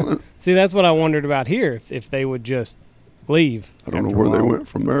gone. See, that's what I wondered about here. If they would just leave. I don't know after where a they while. went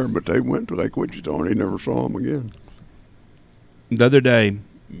from there, but they went to Lake Wichita, and he never saw them again. The other day,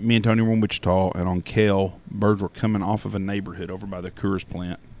 me and Tony were in Wichita, and on Kale, birds were coming off of a neighborhood over by the Coors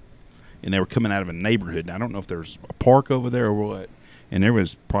plant, and they were coming out of a neighborhood. And I don't know if there's a park over there or what, and there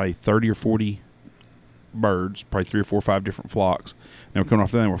was probably 30 or 40 birds, probably 3 or 4 or 5 different flocks. And they were coming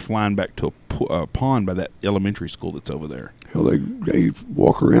off there, and they were flying back to a pond by that elementary school that's over there. Hell, they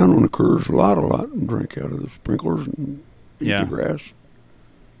walk around on the Coors a lot, and drink out of the sprinklers and eat Yeah. the grass.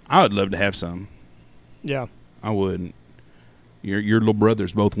 I would love to have some. Yeah. I would. Your little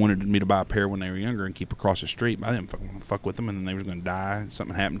brothers both wanted me to buy a pair when they were younger and keep across the street, but I didn't fuck with them, and then they were going to die.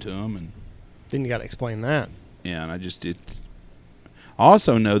 Something happened to them, and Then you got to explain that. yeah, and I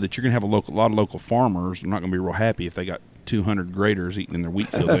also know that you're going to have a lot of local farmers. They're not going to be real happy if they got 200 graders eating in their wheat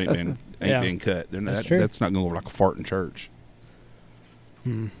field that ain't Yeah. being cut. That's true. That's not going to go over like a fart in church.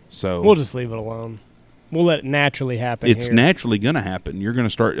 So We'll just leave it alone. We'll let it naturally happen. it's here. naturally going to happen. You're going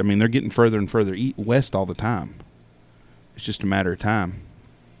to start. I mean, they're getting further and further west all the time. It's just a matter of time.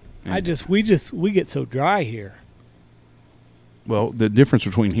 We get so dry here. Well, the difference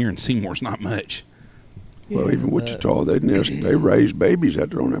between here and Seymour is not much. Well, Yeah, even but- Wichita, they raise babies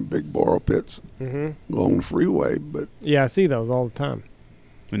out there on them big borrow pits along the freeway. But Yeah, I see those all the time.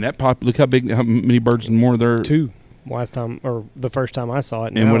 And that look how many birds and more there. 2 last time, or the first time I saw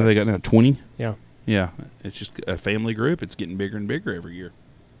it. And Now what do they got it's- now? 20? Yeah, Yeah, it's just a family group. It's getting bigger and bigger every year.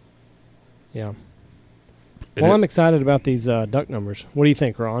 yeah. And Well, I'm it's- excited about these duck numbers. What do you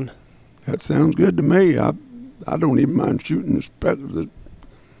think, Ron? that sounds good to me. I don't even mind shooting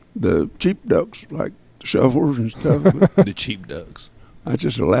the cheap ducks like the shovelers and stuff. But the cheap ducks. that's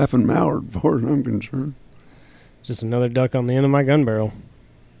just a laughing mallard, as far as I'm concerned. Just another duck on the end of my gun barrel.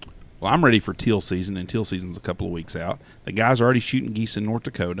 Well, I'm ready for teal season, and teal season's a couple of weeks out. The guys are already shooting geese in North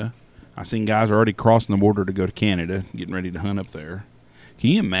Dakota. I seen guys already crossing the border to go to Canada, getting ready to hunt up there. Can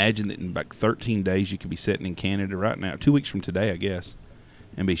you imagine that in about 13 days you could be sitting in Canada right now, 2 weeks from today, I guess,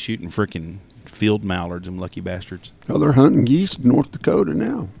 and be shooting freaking field mallards and lucky bastards? Well, they're hunting geese in North Dakota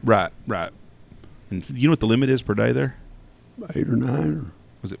now, Right. And you know what the limit is per day there? 8 or 9. Or,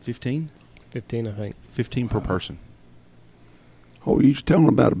 Was it 15? 15, I think. 15 per person. oh, you was telling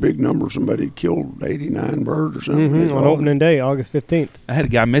about a big number. Somebody killed 89 birds or something. They On thought- opening day, August 15th. I had a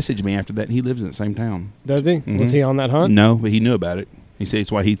guy message me after that, and he lives in the same town. Does he? Was he on that hunt? No, but he knew about it. He said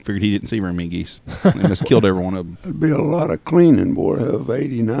it's why he figured he didn't see very many geese. They must have killed every one of them. That'd be a lot of cleaning, boy, of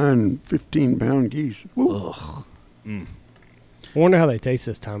 89 15-pound geese. Woo. I wonder how they taste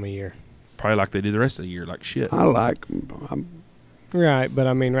this time of year. Probably like they do the rest of the year, like shit. I like them. Right, but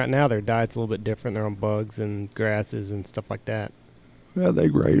I mean, right now their diet's a little bit different. They're on bugs and grasses and stuff like that. Well, they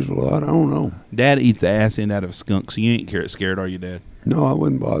graze a lot. I don't know. Dad eats the ass end out of a skunk, so you ain't scared, are you, Dad? No, I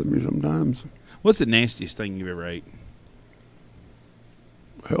wouldn't bother me sometimes. What's the nastiest thing you've ever ate?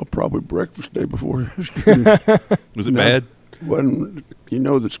 Hell, probably breakfast day before yesterday. Was it No. bad? Wasn't, you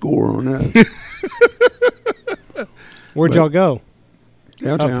know the score on that. Where'd But- y'all go?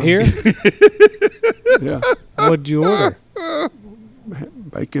 Downtown. Up here? Yeah. What'd you order?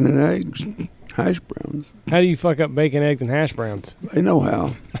 Bacon and eggs. Hash browns. How do you fuck up bacon, eggs, and hash browns? They know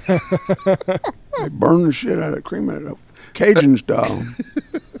how. They burn the shit out of cream out of Cajun style.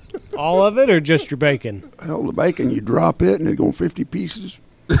 All of it, or just your bacon? Hell, the bacon, you drop it and it go in 50 pieces.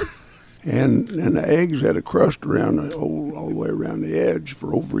 and the eggs had a crust around all the way around the edge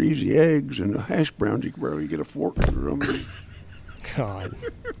for over easy eggs. And the hash browns, you could barely get a fork through them. God.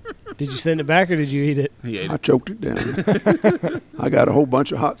 Did you send it back or did you eat it? He ate I it. choked it down. I got a whole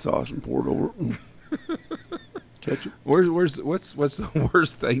bunch of hot sauce and poured over it. And ketchup. What's the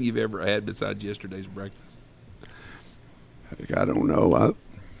worst thing you've ever had besides yesterday's breakfast? Heck, I don't know.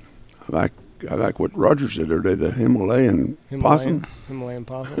 I like what Roger said. Are they the Himalayan possum? Himalayan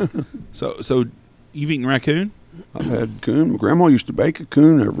possum. So you've eaten raccoon? I've had coon. Grandma used to bake a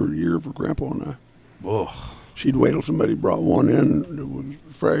coon every year for Grandpa and I. Oh, She'd wait till somebody brought one in that was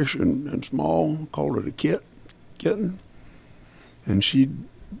fresh and small, called it a kitten. And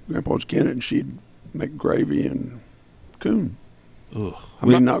Grandpa's getting it, and she'd make gravy and coon. ugh. I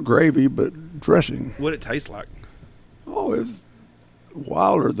mean, not gravy, but dressing. What'd it taste like? Oh, it was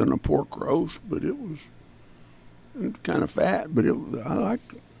wilder than a pork roast, but it was kind of fat. But I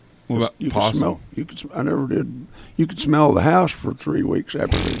liked it. What about You possum? could smell. I never did. You could smell the house for 3 weeks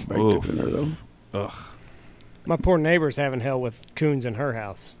after they baked Oof. it in there, though. Ugh. My poor neighbor's having hell with coons in her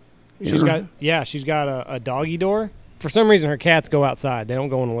house. She's Yeah. got a doggy door. For some reason, her cats go outside. They don't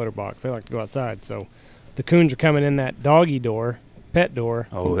go in the litter box. They like to go outside. So the coons are coming in that doggy door, pet door.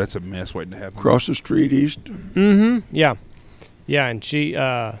 Oh, that's a mess waiting to happen. Across the street east. Mm-hmm. Yeah. Yeah, and she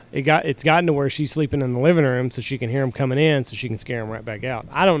it's gotten to where she's sleeping in the living room so she can hear them coming in so she can scare them right back out.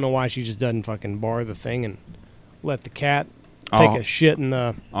 I don't know why she just doesn't fucking bar the thing and let the cat take a shit in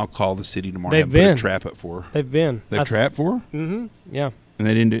the... I'll call the city tomorrow They've and put a been. trap up for her. They've been. They've trapped for her? Mm-hmm. Yeah. And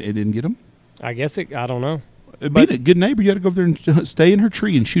it didn't get them? I guess I don't know. Being a good neighbor, you got to go over there and stay in her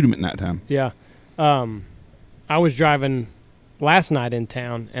tree and shoot them at nighttime. Yeah. I was driving last night in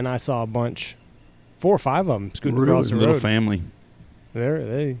town and I saw a bunch, 4 or 5 of them scooting across the Little road. family. They're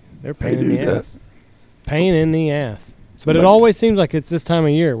They pain in do the that. ass. Pain in the ass. But Somebody- it always seems like it's this time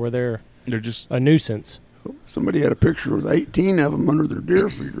of year where they're They're just... a nuisance. Somebody had a picture with 18 of them under their deer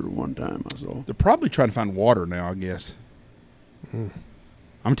feeder one time, I saw. They're probably trying to find water now, I guess. I'm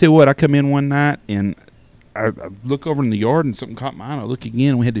going to tell you what, I come in one night and I look over in the yard and something caught my eye. I look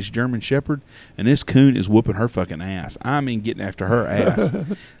again, we had this German Shepherd, and this coon is whooping her fucking ass. I mean, getting after her ass.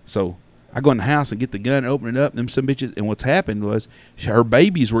 So I go in the house and get the gun and open it up, and them some bitches, and what's happened was her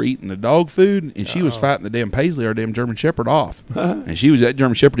babies were eating the dog food, and she was fighting the damn Paisley, our damn German Shepherd, off. And that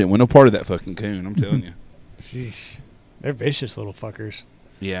German Shepherd didn't want no part of that fucking coon, I'm telling you. Sheesh. They're vicious little fuckers.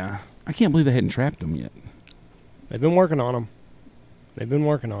 Yeah. I can't believe they hadn't trapped them yet. They've been working on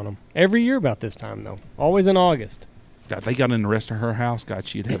them. Every year about this time, though. Always in August. God, they got in the rest of her house. God,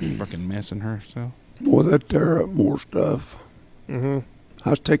 she'd have a fucking mess in her. So Boy, that tear up more stuff. Mm-hmm. I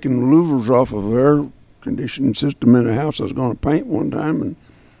was taking the louvers off of the air conditioning system in the house I was going to paint one time, and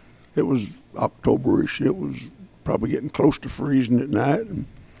it was October-ish. It was probably getting close to freezing at night, and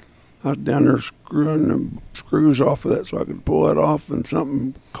I was down there screwing the screws off of that so I could pull that off, and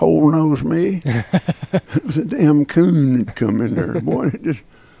something cold nosed me. It was a damn coon that come in there. Boy,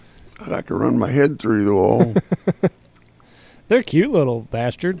 I could run my head through the wall. They're cute little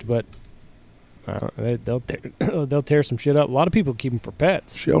bastards, but they'll tear some shit up. A lot of people keep them for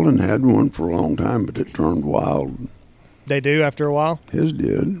pets. Sheldon had one for a long time, but it turned wild. They do after a while. His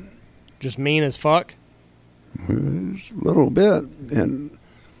did. Just mean as fuck. Just a little bit. And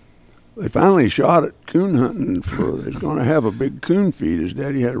they finally shot at coon hunting they's going to have a big coon feed. His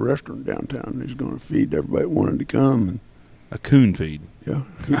daddy had a restaurant downtown, and he's going to feed everybody that wanted to come. And a coon feed. yeah,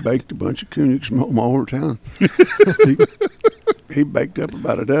 he baked a bunch of coon. You can smell them all over town. he baked up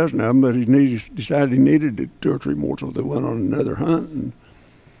about a dozen of them, but he decided he needed 2 or 3 more, so they went on another hunt.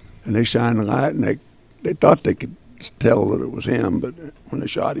 And they shined the light, and they thought they could tell that it was him, but when they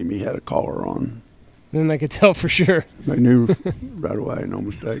shot him, he had a collar on. Then they could tell for sure. They knew right away, no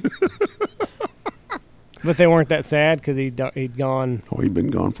mistake. But they weren't that sad because he'd gone. Oh, he'd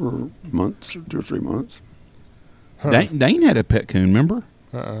been gone for months, 2 or 3 months. Huh. Dane had a pet coon, remember?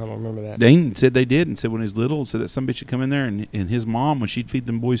 I don't remember that. Dane said they did, and said when he was little, said that some bitch would come in there, and his mom, when she'd feed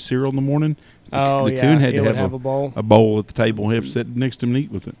them boys cereal in the morning, the coon had he to would have a bowl. a bowl at the table and have to sit next to him and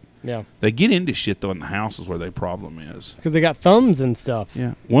eat with it. Yeah, They get into shit, though, in the house is where their problem is. because they got thumbs and stuff.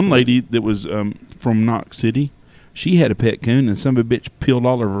 Yeah. One lady that was from Knox City, she had a pet coon, and some bitch peeled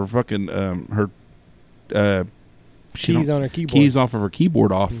all of her fucking Keys on her keyboard. keys off of her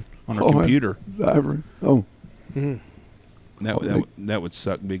keyboard off on her computer. Ivory. Oh, Mm-hmm. That would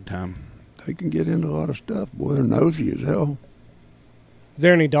suck big time. they can get into a lot of stuff. Boy, they're nosy as hell. Is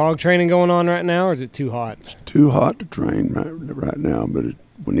there any dog training going on right now, or is it too hot? It's too hot to train right now, but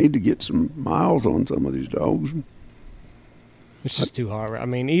we need to get some miles on some of these dogs. It's just too hot. I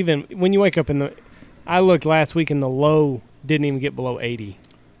mean, even when you wake up I looked last week and the low didn't even get below 80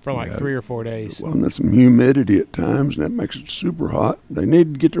 for like 3 or 4 days. Well, and there's some humidity at times, and that makes it super hot. They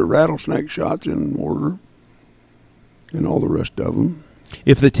need to get their rattlesnake shots in order, and all the rest of them.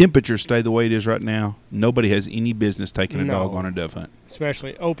 If the temperatures stay the way it is right now, nobody has any business taking a dog on a dove hunt.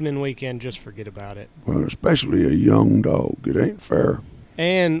 Especially opening weekend, just forget about it. Well, especially a young dog. It ain't fair.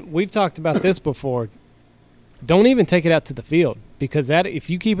 And we've talked about this before. Don't even take it out to the field, because if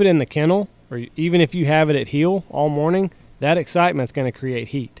you keep it in the kennel, or even if you have it at heel all morning, that excitement's going to create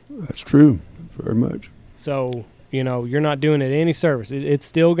heat. That's true, very much. So, you're not doing it any service. It's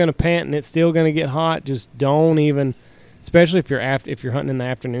still going to pant and it's still going to get hot. Just don't even, especially if you're hunting in the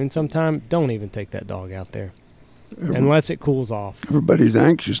afternoon sometime, don't even take that dog out there unless it cools off. Everybody's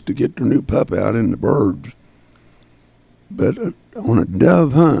anxious to get their new pup out in the birds. But on a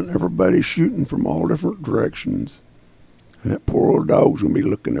dove hunt, everybody's shooting from all different directions. And that poor old dog's going to be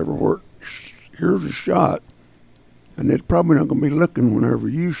looking everywhere. Here's a shot. And it's probably not going to be looking whenever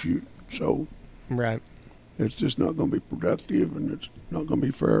you shoot. So right. It's just not going to be productive, and it's not going to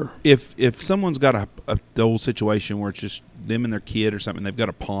be fair. If someone's got the old situation where it's just them and their kid or something, they've got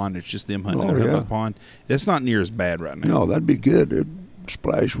a pond, it's just them hunting in the pond, that's not near as bad right now. No, that'd be good. It'd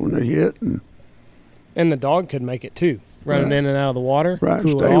splash when they hit. And the dog could make it, too. Running in and out of the water. Right,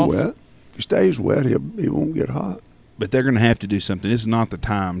 cool stay it off. wet. If he stays wet, he won't get hot. But they're going to have to do something. This is not the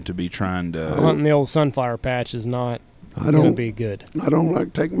time to be trying to... Hunting the old sunflower patch is not going to be good. I don't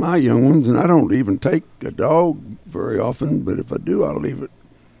like to take my young ones, and I don't even take a dog very often, but if I do, I'll leave it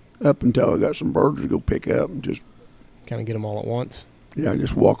up until I got some birds to go pick up and just... Kind of get them all at once. Yeah,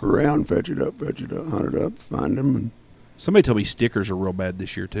 just walk around, fetch it up, hunt it up, find them. And somebody told me stickers are real bad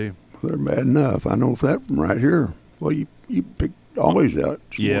this year, too. They're bad enough. I know that from right here. Well, you picked always out.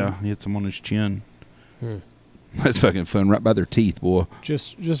 Yeah, he hit some on his chin. That's fucking fun, right by their teeth, boy.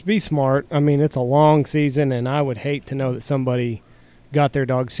 Just be smart. I mean, it's a long season, and I would hate to know that somebody got their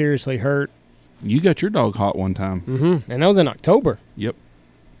dog seriously hurt. You got your dog hot one time. Mm-hmm. And that was in October. Yep.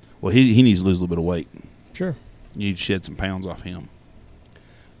 Well, he needs to lose a little bit of weight. Sure. You need to shed some pounds off him.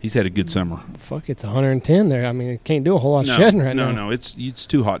 He's had a good summer. Fuck, it's 110 there. I mean, it can't do a whole lot of shedding right now. No, it's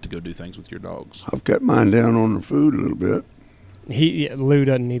too hot to go do things with your dogs. I've cut mine down on the food a little bit. Lou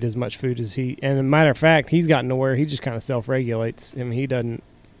doesn't need as much food as and as a matter of fact, he's gotten to where he just kind of self-regulates. I mean, he doesn't,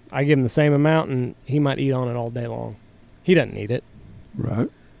 I give him the same amount and he might eat on it all day long. He doesn't need it. Right.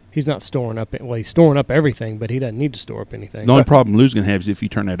 He's not storing up, he's storing up everything, but he doesn't need to store up anything. The only problem Lou's going to have is if you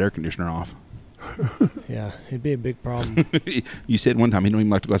turn that air conditioner off. Yeah, it'd be a big problem. You said one time he don't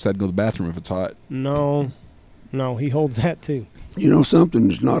even like to go outside and go to the bathroom if it's hot. No, he holds that too. Something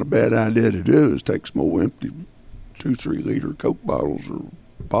that's not a bad idea to do is take some old empty 2-3 liter Coke bottles or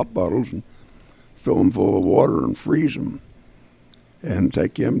pop bottles and fill them full of water and freeze them, and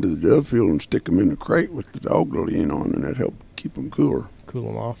take them to the dove field and stick them in a crate with the dog to lean on, and that help keep them cooler. Cool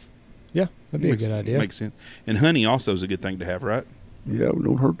them off. Yeah, that'd be a good idea. Makes sense. And honey also is a good thing to have, right? Yeah, it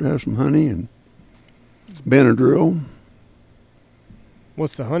don't hurt to have some honey and Benadryl.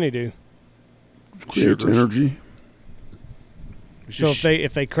 What's the honey do? Creates energy. So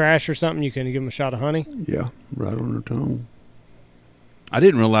if they crash or something, you can give them a shot of honey? Yeah, right on their tongue. I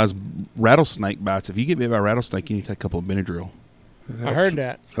didn't realize rattlesnake bites. If you get bit by a rattlesnake, you need to take a couple of Benadryl. I heard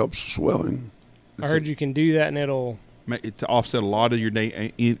that. Helps swelling. I heard you can do that and it'll... To offset a lot of your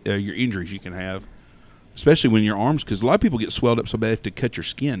injuries you can have, especially when your arms, because a lot of people get swelled up so bad they have to cut your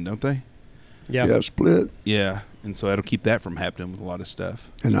skin, don't they? Yeah, split. Yeah, and so that'll keep that from happening with a lot of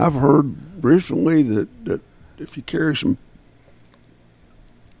stuff. And I've heard recently that if you carry some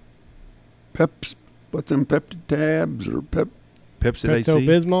what's them Peptid tabs or Pepsid AC?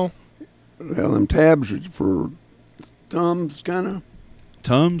 Pepto-Bismol? Well, them tabs are for thumbs, kind of.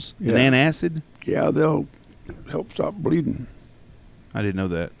 Tums? Yeah. And antacid? Yeah, they'll help stop bleeding. I didn't know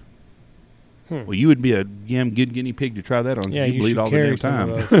that. Well, you would be a damn good guinea pig to try that on. Yeah, you bleed all the damn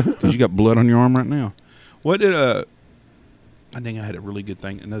time because you got blood on your arm right now. What did I think I had a really good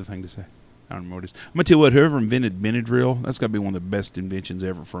thing. Another thing to say. I don't remember what it is. I'm gonna tell you what. Whoever invented Benadryl, that's got to be one of the best inventions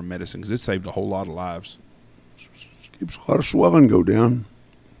ever for a medicine because it saved a whole lot of lives. Keeps a lot of swelling go down.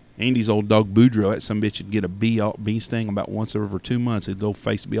 Andy's old dog Boudreaux, that some bitch would get a bee sting about once every 2 months. His go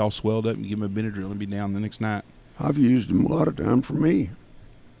face would be all swelled up and give him a Benadryl and be down the next night. I've used them a lot of time for me.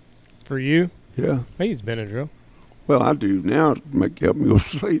 For you? Yeah. I use Benadryl. Well, I do now to help me go to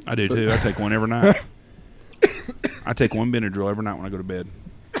sleep. I do too. I take one every night. I take one Benadryl every night when I go to bed.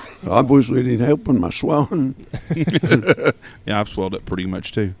 Obviously, it ain't helping my swelling. Yeah, I've swelled up pretty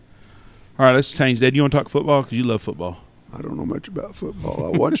much too. All right, let's change that. You want to talk football? Because you love football. I don't know much about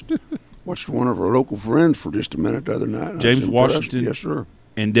football. I watched one of our local friends for just a minute the other night. James Washington. Yes, sir.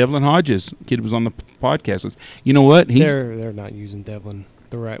 And Devlin Hodges. Kid was on the podcast. You know what? They're not using Devlin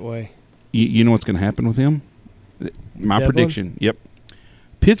the right way. You know what's going to happen with him? My Devlin? prediction. Yep.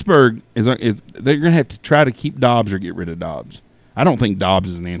 Pittsburgh is they're going to have to try to keep Dobbs or get rid of Dobbs. I don't think Dobbs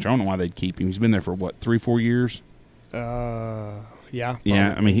is an answer. I don't know why they'd keep him. He's been there for what, 3-4 years? Yeah. Probably.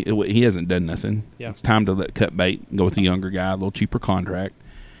 Yeah. I mean, he hasn't done nothing. Yeah. It's time to cut bait and go with a younger guy, a little cheaper contract.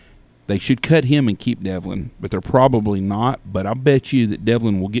 They should cut him and keep Devlin, but they're probably not. But I bet you that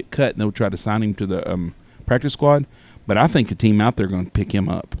Devlin will get cut, and they'll try to sign him to the practice squad. But I think a team out there going to pick him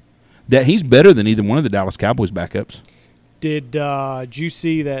up. That he's better than either one of the Dallas Cowboys backups. Did you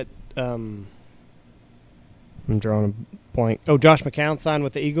see that? I'm drawing a blank. Oh, Josh McCown signed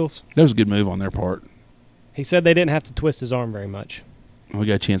with the Eagles. That was a good move on their part. He said they didn't have to twist his arm very much. We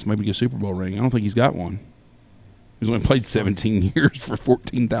got a chance maybe to get a Super Bowl ring. I don't think he's got one. He's only played 17 years for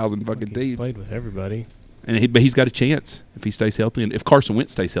 14,000 fucking He's teams. played with everybody. But he's got a chance if he stays healthy. And if Carson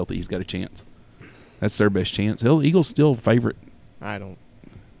Wentz stays healthy, he's got a chance. That's their best chance. Hell, Eagles still favorite. I don't.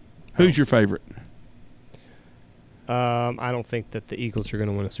 Who's your favorite? I don't think that the Eagles are going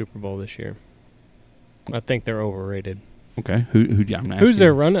to win a Super Bowl this year. I think they're overrated. Okay. Who? I'm asking. Who's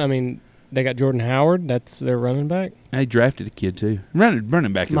their run? I mean, they got Jordan Howard. That's their running back. They drafted a kid too.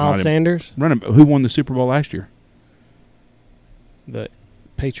 Running back is Miles not Sanders. Who won the Super Bowl last year? The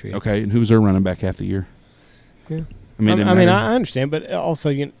Patriots. Okay, and who was their running back half the year? Yeah. I mean, I understand, but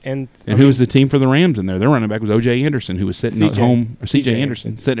also who was the team for the Rams in there? Their running back was O.J. Anderson, who was sitting at home, or C.J.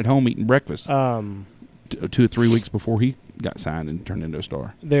 Anderson, sitting at home eating breakfast 2 or 3 weeks before he got signed and turned into a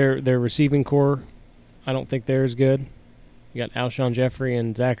star. Their receiving core, I don't think they're as good. You got Alshon Jeffrey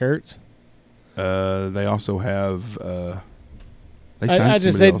and Zach Ertz. They also have.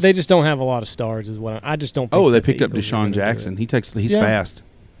 They just don't have a lot of stars, is what I just don't. Think they picked up Deshaun Jackson. He's fast.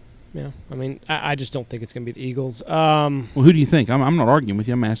 Yeah, I mean, I just don't think it's going to be the Eagles. Well, who do you think? I'm not arguing with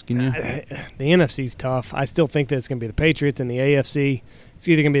you. I'm asking you. The NFC's tough. I still think that it's going to be the Patriots, and the AFC, it's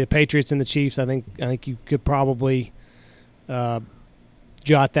either going to be the Patriots and the Chiefs. I think you could probably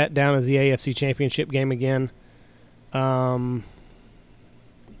jot that down as the AFC Championship game again. It's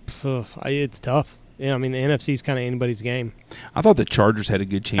tough. Yeah, I mean, the NFC's kind of anybody's game. I thought the Chargers had a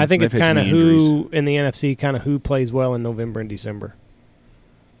good chance. I think it's kind of who in the NFC, kind of who plays well in November and December.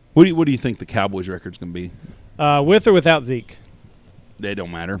 What do you think the Cowboys' record's going to be? With or without Zeke? They don't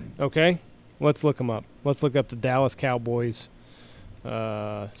matter. Okay, let's look them up. Let's look up the Dallas Cowboys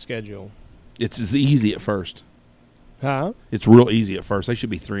schedule. It's as easy at first. Huh? It's real easy at first. They should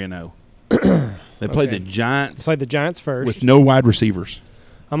be 3-0. They played the Giants. Played the Giants first with no wide receivers.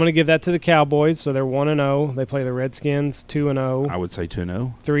 I'm going to give that to the Cowboys. So they're 1-0. They play the Redskins 2-0. I would say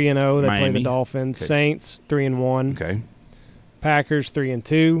 2-0. 3-0. They Miami. play the Dolphins. Okay. Saints 3-1. Okay. Packers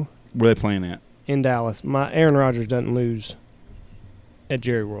 3-2. Where are they playing at? In Dallas. My Aaron Rodgers doesn't lose at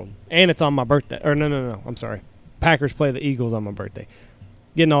Jerry World, and it's on my birthday. Or no. I'm sorry. Packers play the Eagles on my birthday.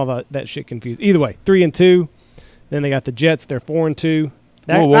 Getting all that shit confused. Either way, 3-2. Then they got the Jets. They're 4-2.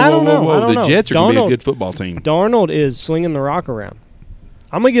 I don't know. The Jets are going to be a good football team. Darnold is slinging the rock around.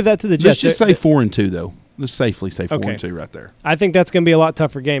 I'm going to give that to the Jets. Let's just say 4-2 though. Let's safely say 4-2 right there. I think that's going to be a lot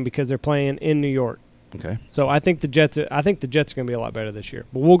tougher game because they're playing in New York. Okay. So I think the Jets are going to be a lot better this year.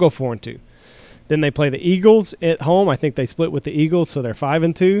 But we'll go 4-2. Then they play the Eagles at home. I think they split with the Eagles, so they're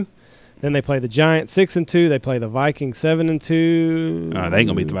 5-2. Then they play the Giants 6-2. They play the Vikings 7-2. They ain't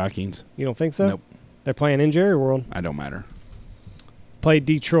gonna beat the Vikings. You don't think so? Nope. They're playing in Jerry World. I don't matter. Play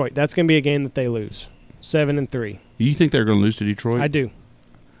Detroit. That's going to be a game that they lose. 7-3. You think they're going to lose to Detroit? I do.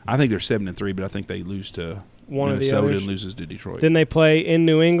 I think they're 7-3, but I think they lose to One Minnesota of the others. and loses to Detroit. Then they play in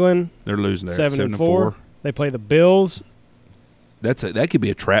New England. They're losing there. 7-4. They play the Bills. That could be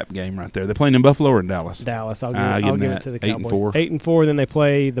a trap game right there. They're playing in Buffalo or in Dallas? Dallas. I'll give it to the Cowboys. 8-4. 8-4. Then they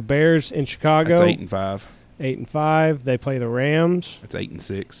play the Bears in Chicago. That's 8-5. 8-5. They play the Rams. That's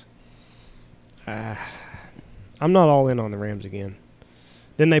 8-6. I'm not all in on the Rams again.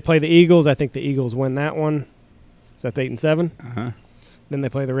 Then they play the Eagles. I think the Eagles win that one. So that's 8-7. Uh-huh. Then they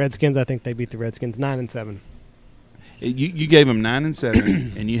play the Redskins. I think they beat the Redskins 9-7. You gave them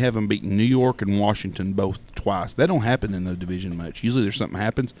 9-7, and you have them beating New York and Washington both twice. That don't happen in the division much. Usually there's something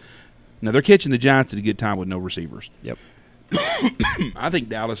happens. Now they're catching the Giants at a good time with no receivers. Yep. I think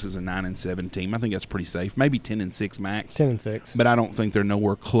Dallas is a 9-7 team. I think that's pretty safe. Maybe 10-6 max. 10-6. But I don't think they're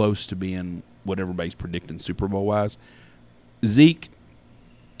nowhere close to being what everybody's predicting Super Bowl wise. Zeke's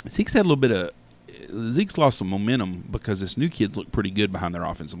had a little bit of Zeke's lost some momentum because this new kids look pretty good behind their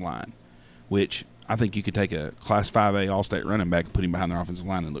offensive line, which I think you could take a Class 5A All-State running back and put him behind their offensive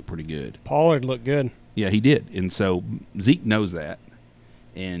line and look pretty good. Pollard looked good. Yeah, he did. And so Zeke knows that.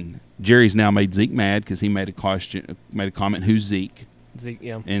 And Jerry's now made Zeke mad because he made a comment, who's Zeke? Zeke,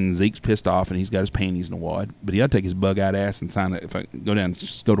 yeah. And Zeke's pissed off, and he's got his panties in a wad. But he ought to take his bug-eyed ass and sign it. If I go down and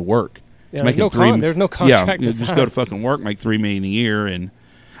just go to work. Yeah, there's no contract. Yeah, just go to fucking work, make $3 million a year. And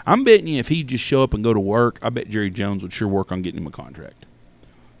I'm betting you if he'd just show up and go to work, I bet Jerry Jones would sure work on getting him a contract.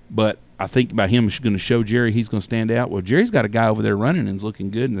 But I think by him going to show Jerry he's going to stand out. Well, Jerry's got a guy over there running and is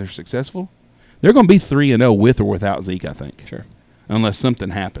looking good, and they're successful. They're going to be 3-0 with or without Zeke, I think. Sure. Unless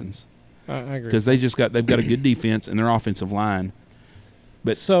something happens. I agree. Because they've got a good defense and their offensive line.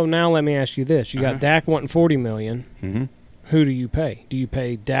 But so now let me ask you this: you got Dak wanting $40 million. Mm-hmm. Who do you pay? Do you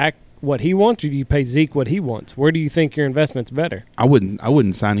pay Dak what he wants, or do you pay Zeke what he wants? Where do you think your investment's better? I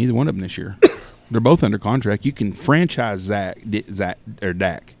wouldn't sign either one of them this year. They're both under contract. You can franchise Dak.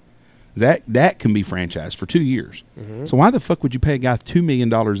 Dak can be franchised for 2 years. Mm-hmm. So why the fuck would you pay a guy $2 million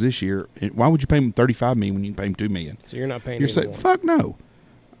this year? Why would you pay him $35 million when you can pay him $2 million? So you're not paying. You're saying, fuck no.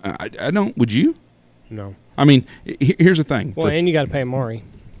 I don't. Would you? No. I mean, here's the thing. Well, and you got to pay Maury.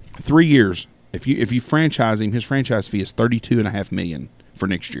 3 years. If you franchise him, his franchise fee is $32.5 million for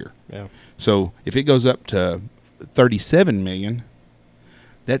next year. Yeah. So if it goes up to $37 million,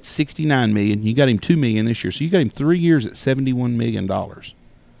 that's $69 million. You got him $2 million this year, so you got him 3 years at $71 million.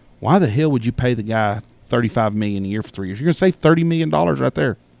 Why the hell would you pay the guy $35 million a year for 3 years? You're going to save $30 million right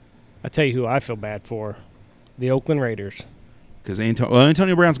there. I tell you who I feel bad for: the Oakland Raiders. Because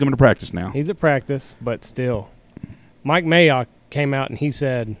Antonio Brown's coming to practice now. He's at practice, but still, Mike Mayock came out and he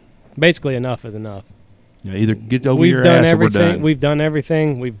said, basically, enough is enough. Yeah, either get over your ass or we're done. We've done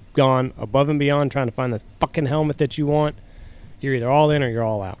everything. We've gone above and beyond trying to find the fucking helmet that you want. You're either all in or you're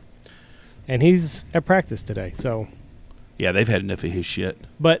all out. And he's at practice today, so. Yeah, they've had enough of his shit.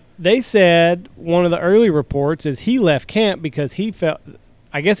 But they said one of the early reports is he left camp because he felt,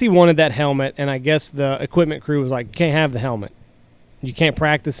 I guess he wanted that helmet, and I guess the equipment crew was like, you can't have the helmet. You can't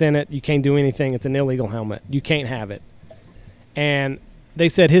practice in it. You can't do anything. It's an illegal helmet. You can't have it. And they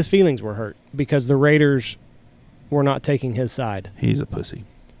said his feelings were hurt because the Raiders were not taking his side. He's a pussy.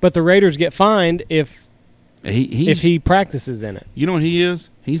 But the Raiders get fined if He's he practices in it. You know what he is?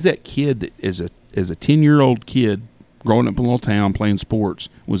 He's that kid that is a 10-year-old kid growing up in a little town playing sports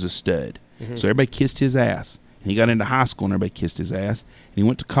was a stud. Mm-hmm. So everybody kissed his ass. And he got into high school and everybody kissed his ass. And he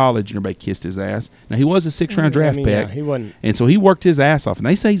went to college and everybody kissed his ass. Now, he was a 6th-round draft pick. Yeah, he wasn't. And so he worked his ass off. And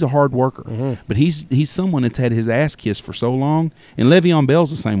they say he's a hard worker. Mm-hmm. But he's someone that's had his ass kissed for so long. And Le'Veon Bell's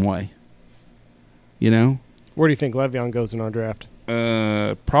the same way. You know? Where do you think Le'Veon goes in our draft?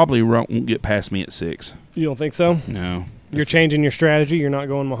 Probably won't get past me at 6. You don't think so? No. You're changing your strategy? You're not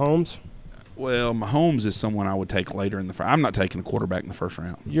going Mahomes? Well, Mahomes is someone I would take later in the first. I'm not taking a quarterback in the first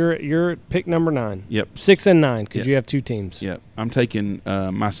round. You're pick number 9. Yep. 6 and 9 because Yep. you have 2 teams. Yep. I'm taking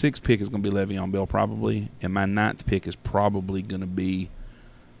my 6th pick is going to be Le'Veon Bell probably, and my 9th pick is probably going to be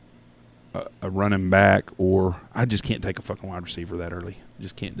a running back, or I just can't take a fucking wide receiver that early.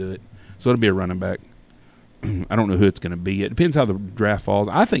 Just can't do it. So it'll be a running back. I don't know who it's going to be. It depends how the draft falls.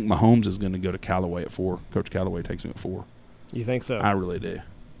 I think Mahomes is going to go to Callaway at 4. Coach Callaway takes him at 4. You think so? I really do.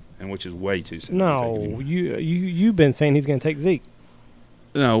 And which is way too soon. No, you've been saying he's going to take Zeke.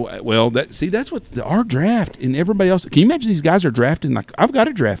 No, well, that's what our draft and everybody else. Can you imagine these guys are drafting? Like, I've got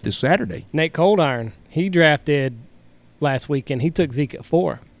a draft this Saturday. Nate Coldiron, he drafted last weekend. He took Zeke at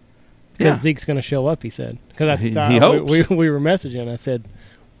 4 because Yeah. Zeke's going to show up. He said because He hopes. we were messaging. I said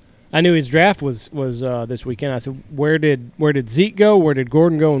I knew his draft was this weekend. I said where did Zeke go? Where did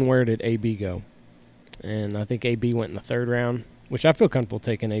Gordon go? And where did AB go? And I think AB went in the 3rd round, which I feel comfortable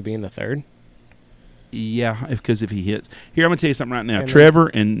taking AB in the 3rd. Yeah, because if he hits. Here, I'm going to tell you something right now. And Trevor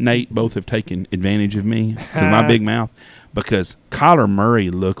and Nate both have taken advantage of me with my big mouth because Kyler Murray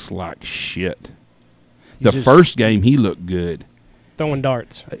looks like shit. The first game, he looked good. Throwing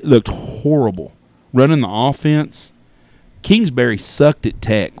darts. It looked horrible. Running the offense. Kingsbury sucked at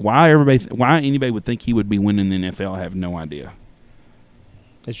Tech. Why anybody would think he would be winning the NFL, I have no idea.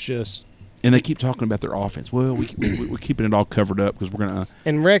 It's just. And they keep talking about their offense. Well, we're keeping it all covered up because we're going to.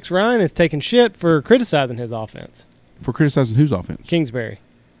 And Rex Ryan is taking shit for criticizing his offense. For criticizing whose offense? Kingsbury.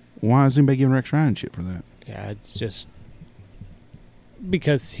 Why is anybody giving Rex Ryan shit for that? Yeah, it's just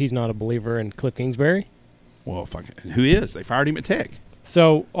because he's not a believer in Cliff Kingsbury. Well, who is? They fired him at Tech.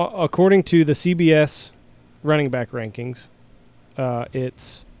 So, according to the CBS running back rankings,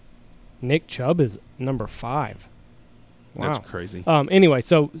 it's Nick Chubb is number 5. Wow. That's crazy. Anyway,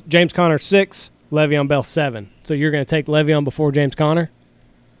 so James Conner 6, Le'Veon Bell 7. So you're going to take Le'Veon before James Conner?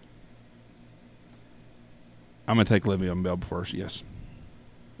 I'm going to take Le'Veon Bell first, yes.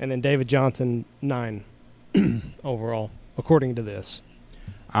 And then David Johnson 9 overall, according to this.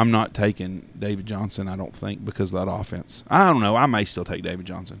 I'm not taking David Johnson, I don't think, because of that offense. I don't know. I may still take David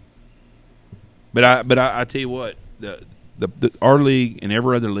Johnson. But I tell you what, our league and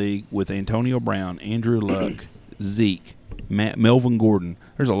every other league with Antonio Brown, Andrew Luck, Zeke, Melvin Gordon,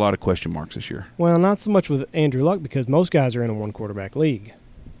 there's a lot of question marks this year. Well, not so much with Andrew Luck because most guys are in a 1-quarterback league.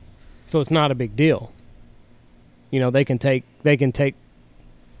 So it's not a big deal. You know, they can take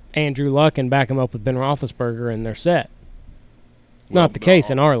Andrew Luck and back him up with Ben Roethlisberger and they're set. Well, not the case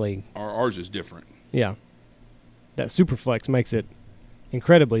in our league. Ours is different. Yeah. That Superflex makes it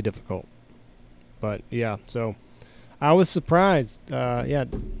incredibly difficult. But, yeah, so I was surprised.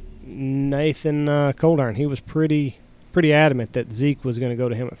 Nathan Coldarn, he was pretty adamant that Zeke was going to go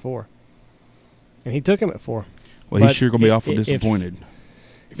to him at 4. And he took him at 4. Well, he's sure going to be awful disappointed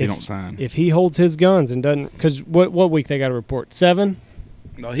if he don't sign. If he holds his guns and doesn't – because what week they got to report? 7?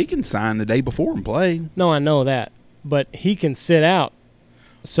 No, he can sign the day before and play. No, I know that. But he can sit out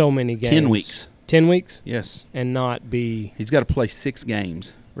so many games. 10 weeks. 10 weeks? Yes. And not be – He's got to play 6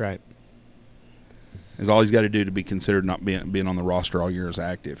 games. Right. Is all he's got to do to be considered not being on the roster all year as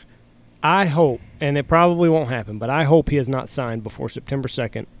active. I hope, and it probably won't happen, but I hope he is not signed before September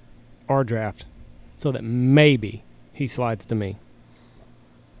 2nd, our draft, so that maybe he slides to me.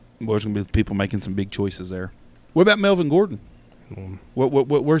 Well, there's going to be people making some big choices there. What about Melvin Gordon?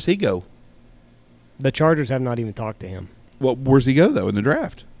 Where's he go? The Chargers have not even talked to him. Well, where's he go, though, in the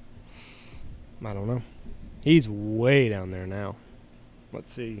draft? I don't know. He's way down there now.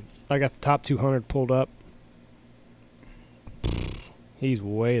 Let's see. I got the top 200 pulled up. He's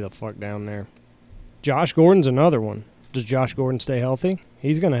way the fuck down there. Josh Gordon's another one. Does Josh Gordon stay healthy?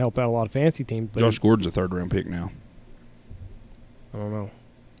 He's going to help out a lot of fantasy teams. But Josh Gordon's a third-round pick now. I don't know.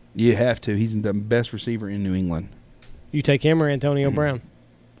 You have to. He's the best receiver in New England. You take him or Antonio Brown?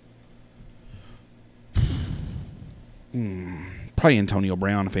 Probably Antonio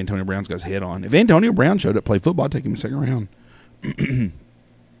Brown if Antonio Brown's got his head on. If Antonio Brown showed up to play football, I'd take him in the second round.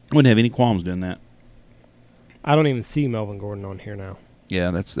 Wouldn't have any qualms doing that. I don't even see Melvin Gordon on here now.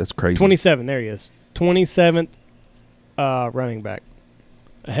 Yeah, that's crazy. 27, there he is. 27th running back.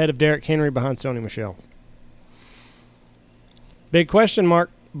 Ahead of Derrick Henry, behind Sony Michel. Big question mark,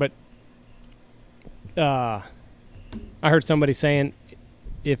 but I heard somebody saying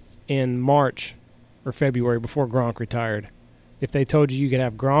if in March or February before Gronk retired, if they told you could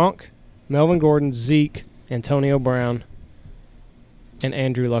have Gronk, Melvin Gordon, Zeke, Antonio Brown, and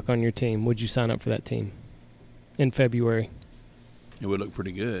Andrew Luck on your team, would you sign up for that team in February? It would look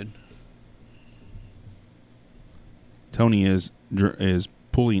pretty good. Tony is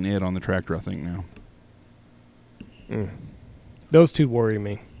pulling Ed on the tractor, I think, now. Those two worry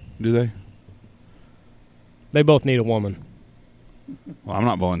me. Do they? They both need a woman. Well, I'm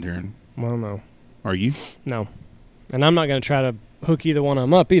not volunteering. Well, no. Are you? No. And I'm not going to try to hook either one of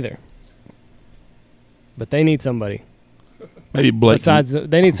them up either. But they need somebody. Maybe Blake.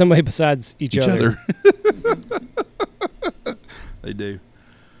 They need somebody besides each other. They do.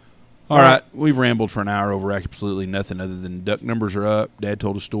 All right. We've rambled for an hour over absolutely nothing other than duck numbers are up. Dad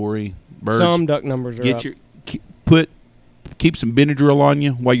told a story. Birds. Some duck numbers are up. Keep some Benadryl on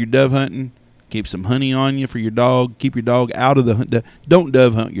you while you're dove hunting. Keep some honey on you for your dog. Keep your dog out of the hunt. Don't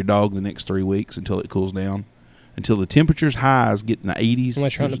dove hunt your dog the next 3 weeks until it cools down. Until the temperature's highs get in the 80s.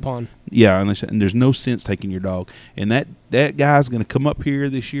 Unless you're hunting a pond. Yeah, and there's no sense taking your dog. And that guy's going to come up here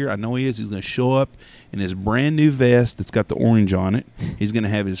this year. I know he is. He's going to show up in his brand new vest that's got the orange on it. He's going to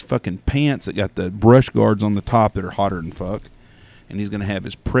have his fucking pants that got the brush guards on the top that are hotter than fuck. And he's going to have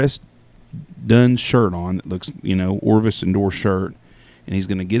his pressed done shirt on that looks, Orvis Indoor shirt. And he's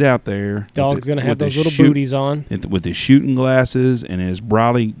going to get out there. Dog's going to have those little booties on. With his shooting glasses and his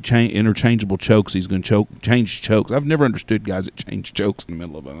Briley interchangeable chokes. He's going to change chokes. I've never understood guys that change chokes in the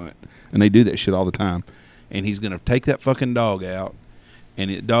middle of a hunt. And they do that shit all the time. And he's going to take that fucking dog out. And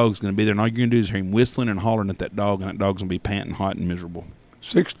the dog's going to be there. And all you're going to do is hear him whistling and hollering at that dog. And that dog's going to be panting hot and miserable.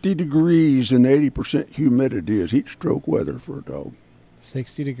 60 degrees and 80% humidity is heat stroke weather for a dog.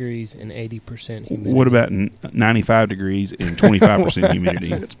 60 degrees and 80% humidity. What about 95 degrees and 25%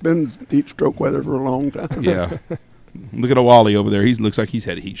 humidity? It's been heat stroke weather for a long time. Yeah. Look at Wally over there. He looks like he's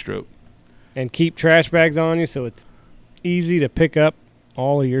had a heat stroke. And keep trash bags on you so it's easy to pick up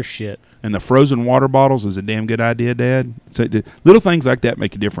all of your shit. And the frozen water bottles is a damn good idea, Dad. So little things like that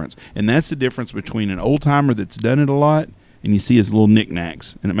make a difference. And that's the difference between an old-timer that's done it a lot and you see his little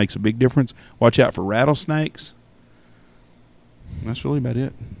knickknacks, and it makes a big difference. Watch out for rattlesnakes. That's really about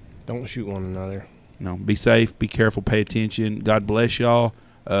it. Don't shoot one another. No, be safe, be careful, pay attention. God bless y'all.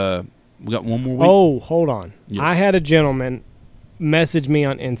 We got one more week. Oh, hold on. Yes. I had a gentleman message me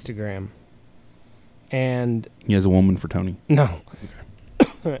on Instagram, and He has a woman for Tony. no.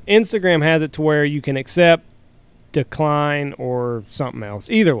 Instagram has it to where you can accept, decline, or something else.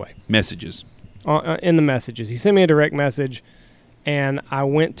 Either way. Messages. In the messages. He sent me a direct message, and I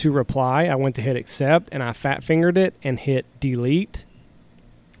went to reply. I went to hit accept, and I fat-fingered it and hit delete.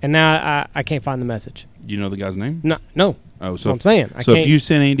 And now I can't find the message. Do you know the guy's name? No. Oh, so I'm saying. If you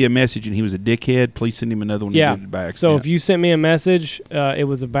sent Andy a message and he was a dickhead, please send him another one. Yeah. You did it by accident. So if you sent me a message, it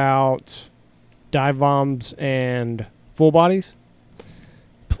was about dive bombs and full bodies.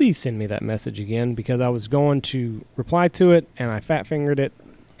 Please send me that message again, because I was going to reply to it and I fat fingered it,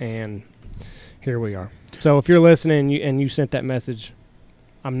 and here we are. So if you're listening and you sent that message,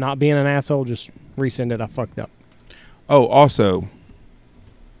 I'm not being an asshole. Just resend it. I fucked up. Oh, also,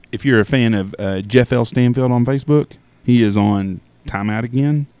 if you're a fan of Jeff L. Stanfield on Facebook, he is on timeout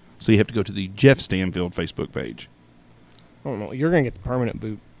again. So you have to go to the Jeff Stanfield Facebook page. I don't know. You're going to get the permanent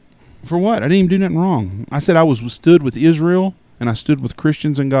boot. For what? I didn't even do nothing wrong. I said I stood with Israel and I stood with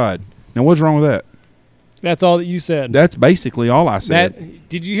Christians and God. Now, what's wrong with that? That's all that you said. That's basically all I said.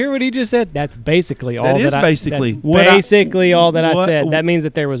 Did you hear what he just said? That's basically all that that is I basically that's what basically all that I what- said. That means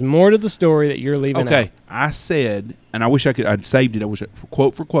that there was more to the story that you're leaving out. Okay, I said, and I wish I'd saved it. I wish,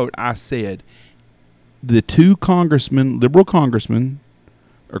 quote for quote, I said, the two liberal congressmen,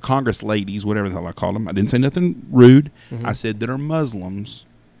 or Congress ladies, whatever the hell I called them. I didn't say nothing rude. Mm-hmm. I said that are Muslims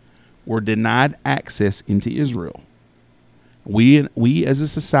were denied access into Israel. We as a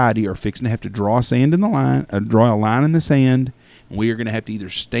society are fixing to have to draw a line in the sand, and we are going to have to either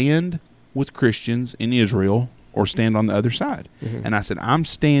stand with Christians in Israel or stand on the other side. Mm-hmm. And I said, I'm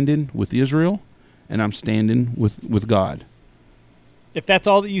standing with Israel, and I'm standing with God. If that's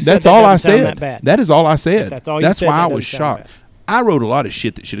all that you said, That's that all I doesn't sound said. that bad. That is all I said. If that's all you said, why that I was doesn't sound shocked. bad. I wrote a lot of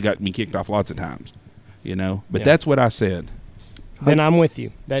shit that should have got me kicked off lots of times, but Yeah. that's what I said. Then I'm with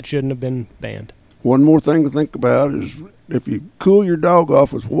you. That shouldn't have been banned. One more thing to think about is if you cool your dog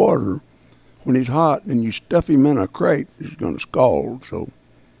off with water when he's hot and you stuff him in a crate, he's going to scald. So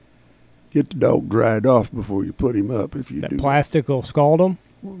get the dog dried off before you put him up. If you That do plastic will scald them.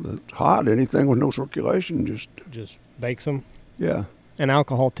 well, it's hot, anything with no circulation, just bakes them. yeah. And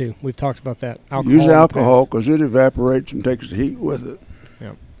alcohol, too. We've talked about that. Use in the alcohol past. because it evaporates and takes the heat with it.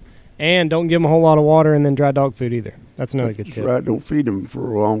 And don't give them a whole lot of water and then dry dog food either. That's another good That's tip. right. Don't feed them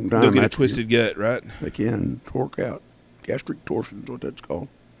for a long time. They'll get a after twisted gut, right? They can torque out. Gastric torsion is what that's called.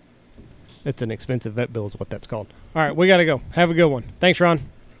 It's an expensive vet bill is what that's called. All right, we got to go. Have a good one. Thanks, Ron.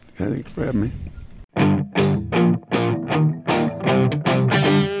 Thanks for having me.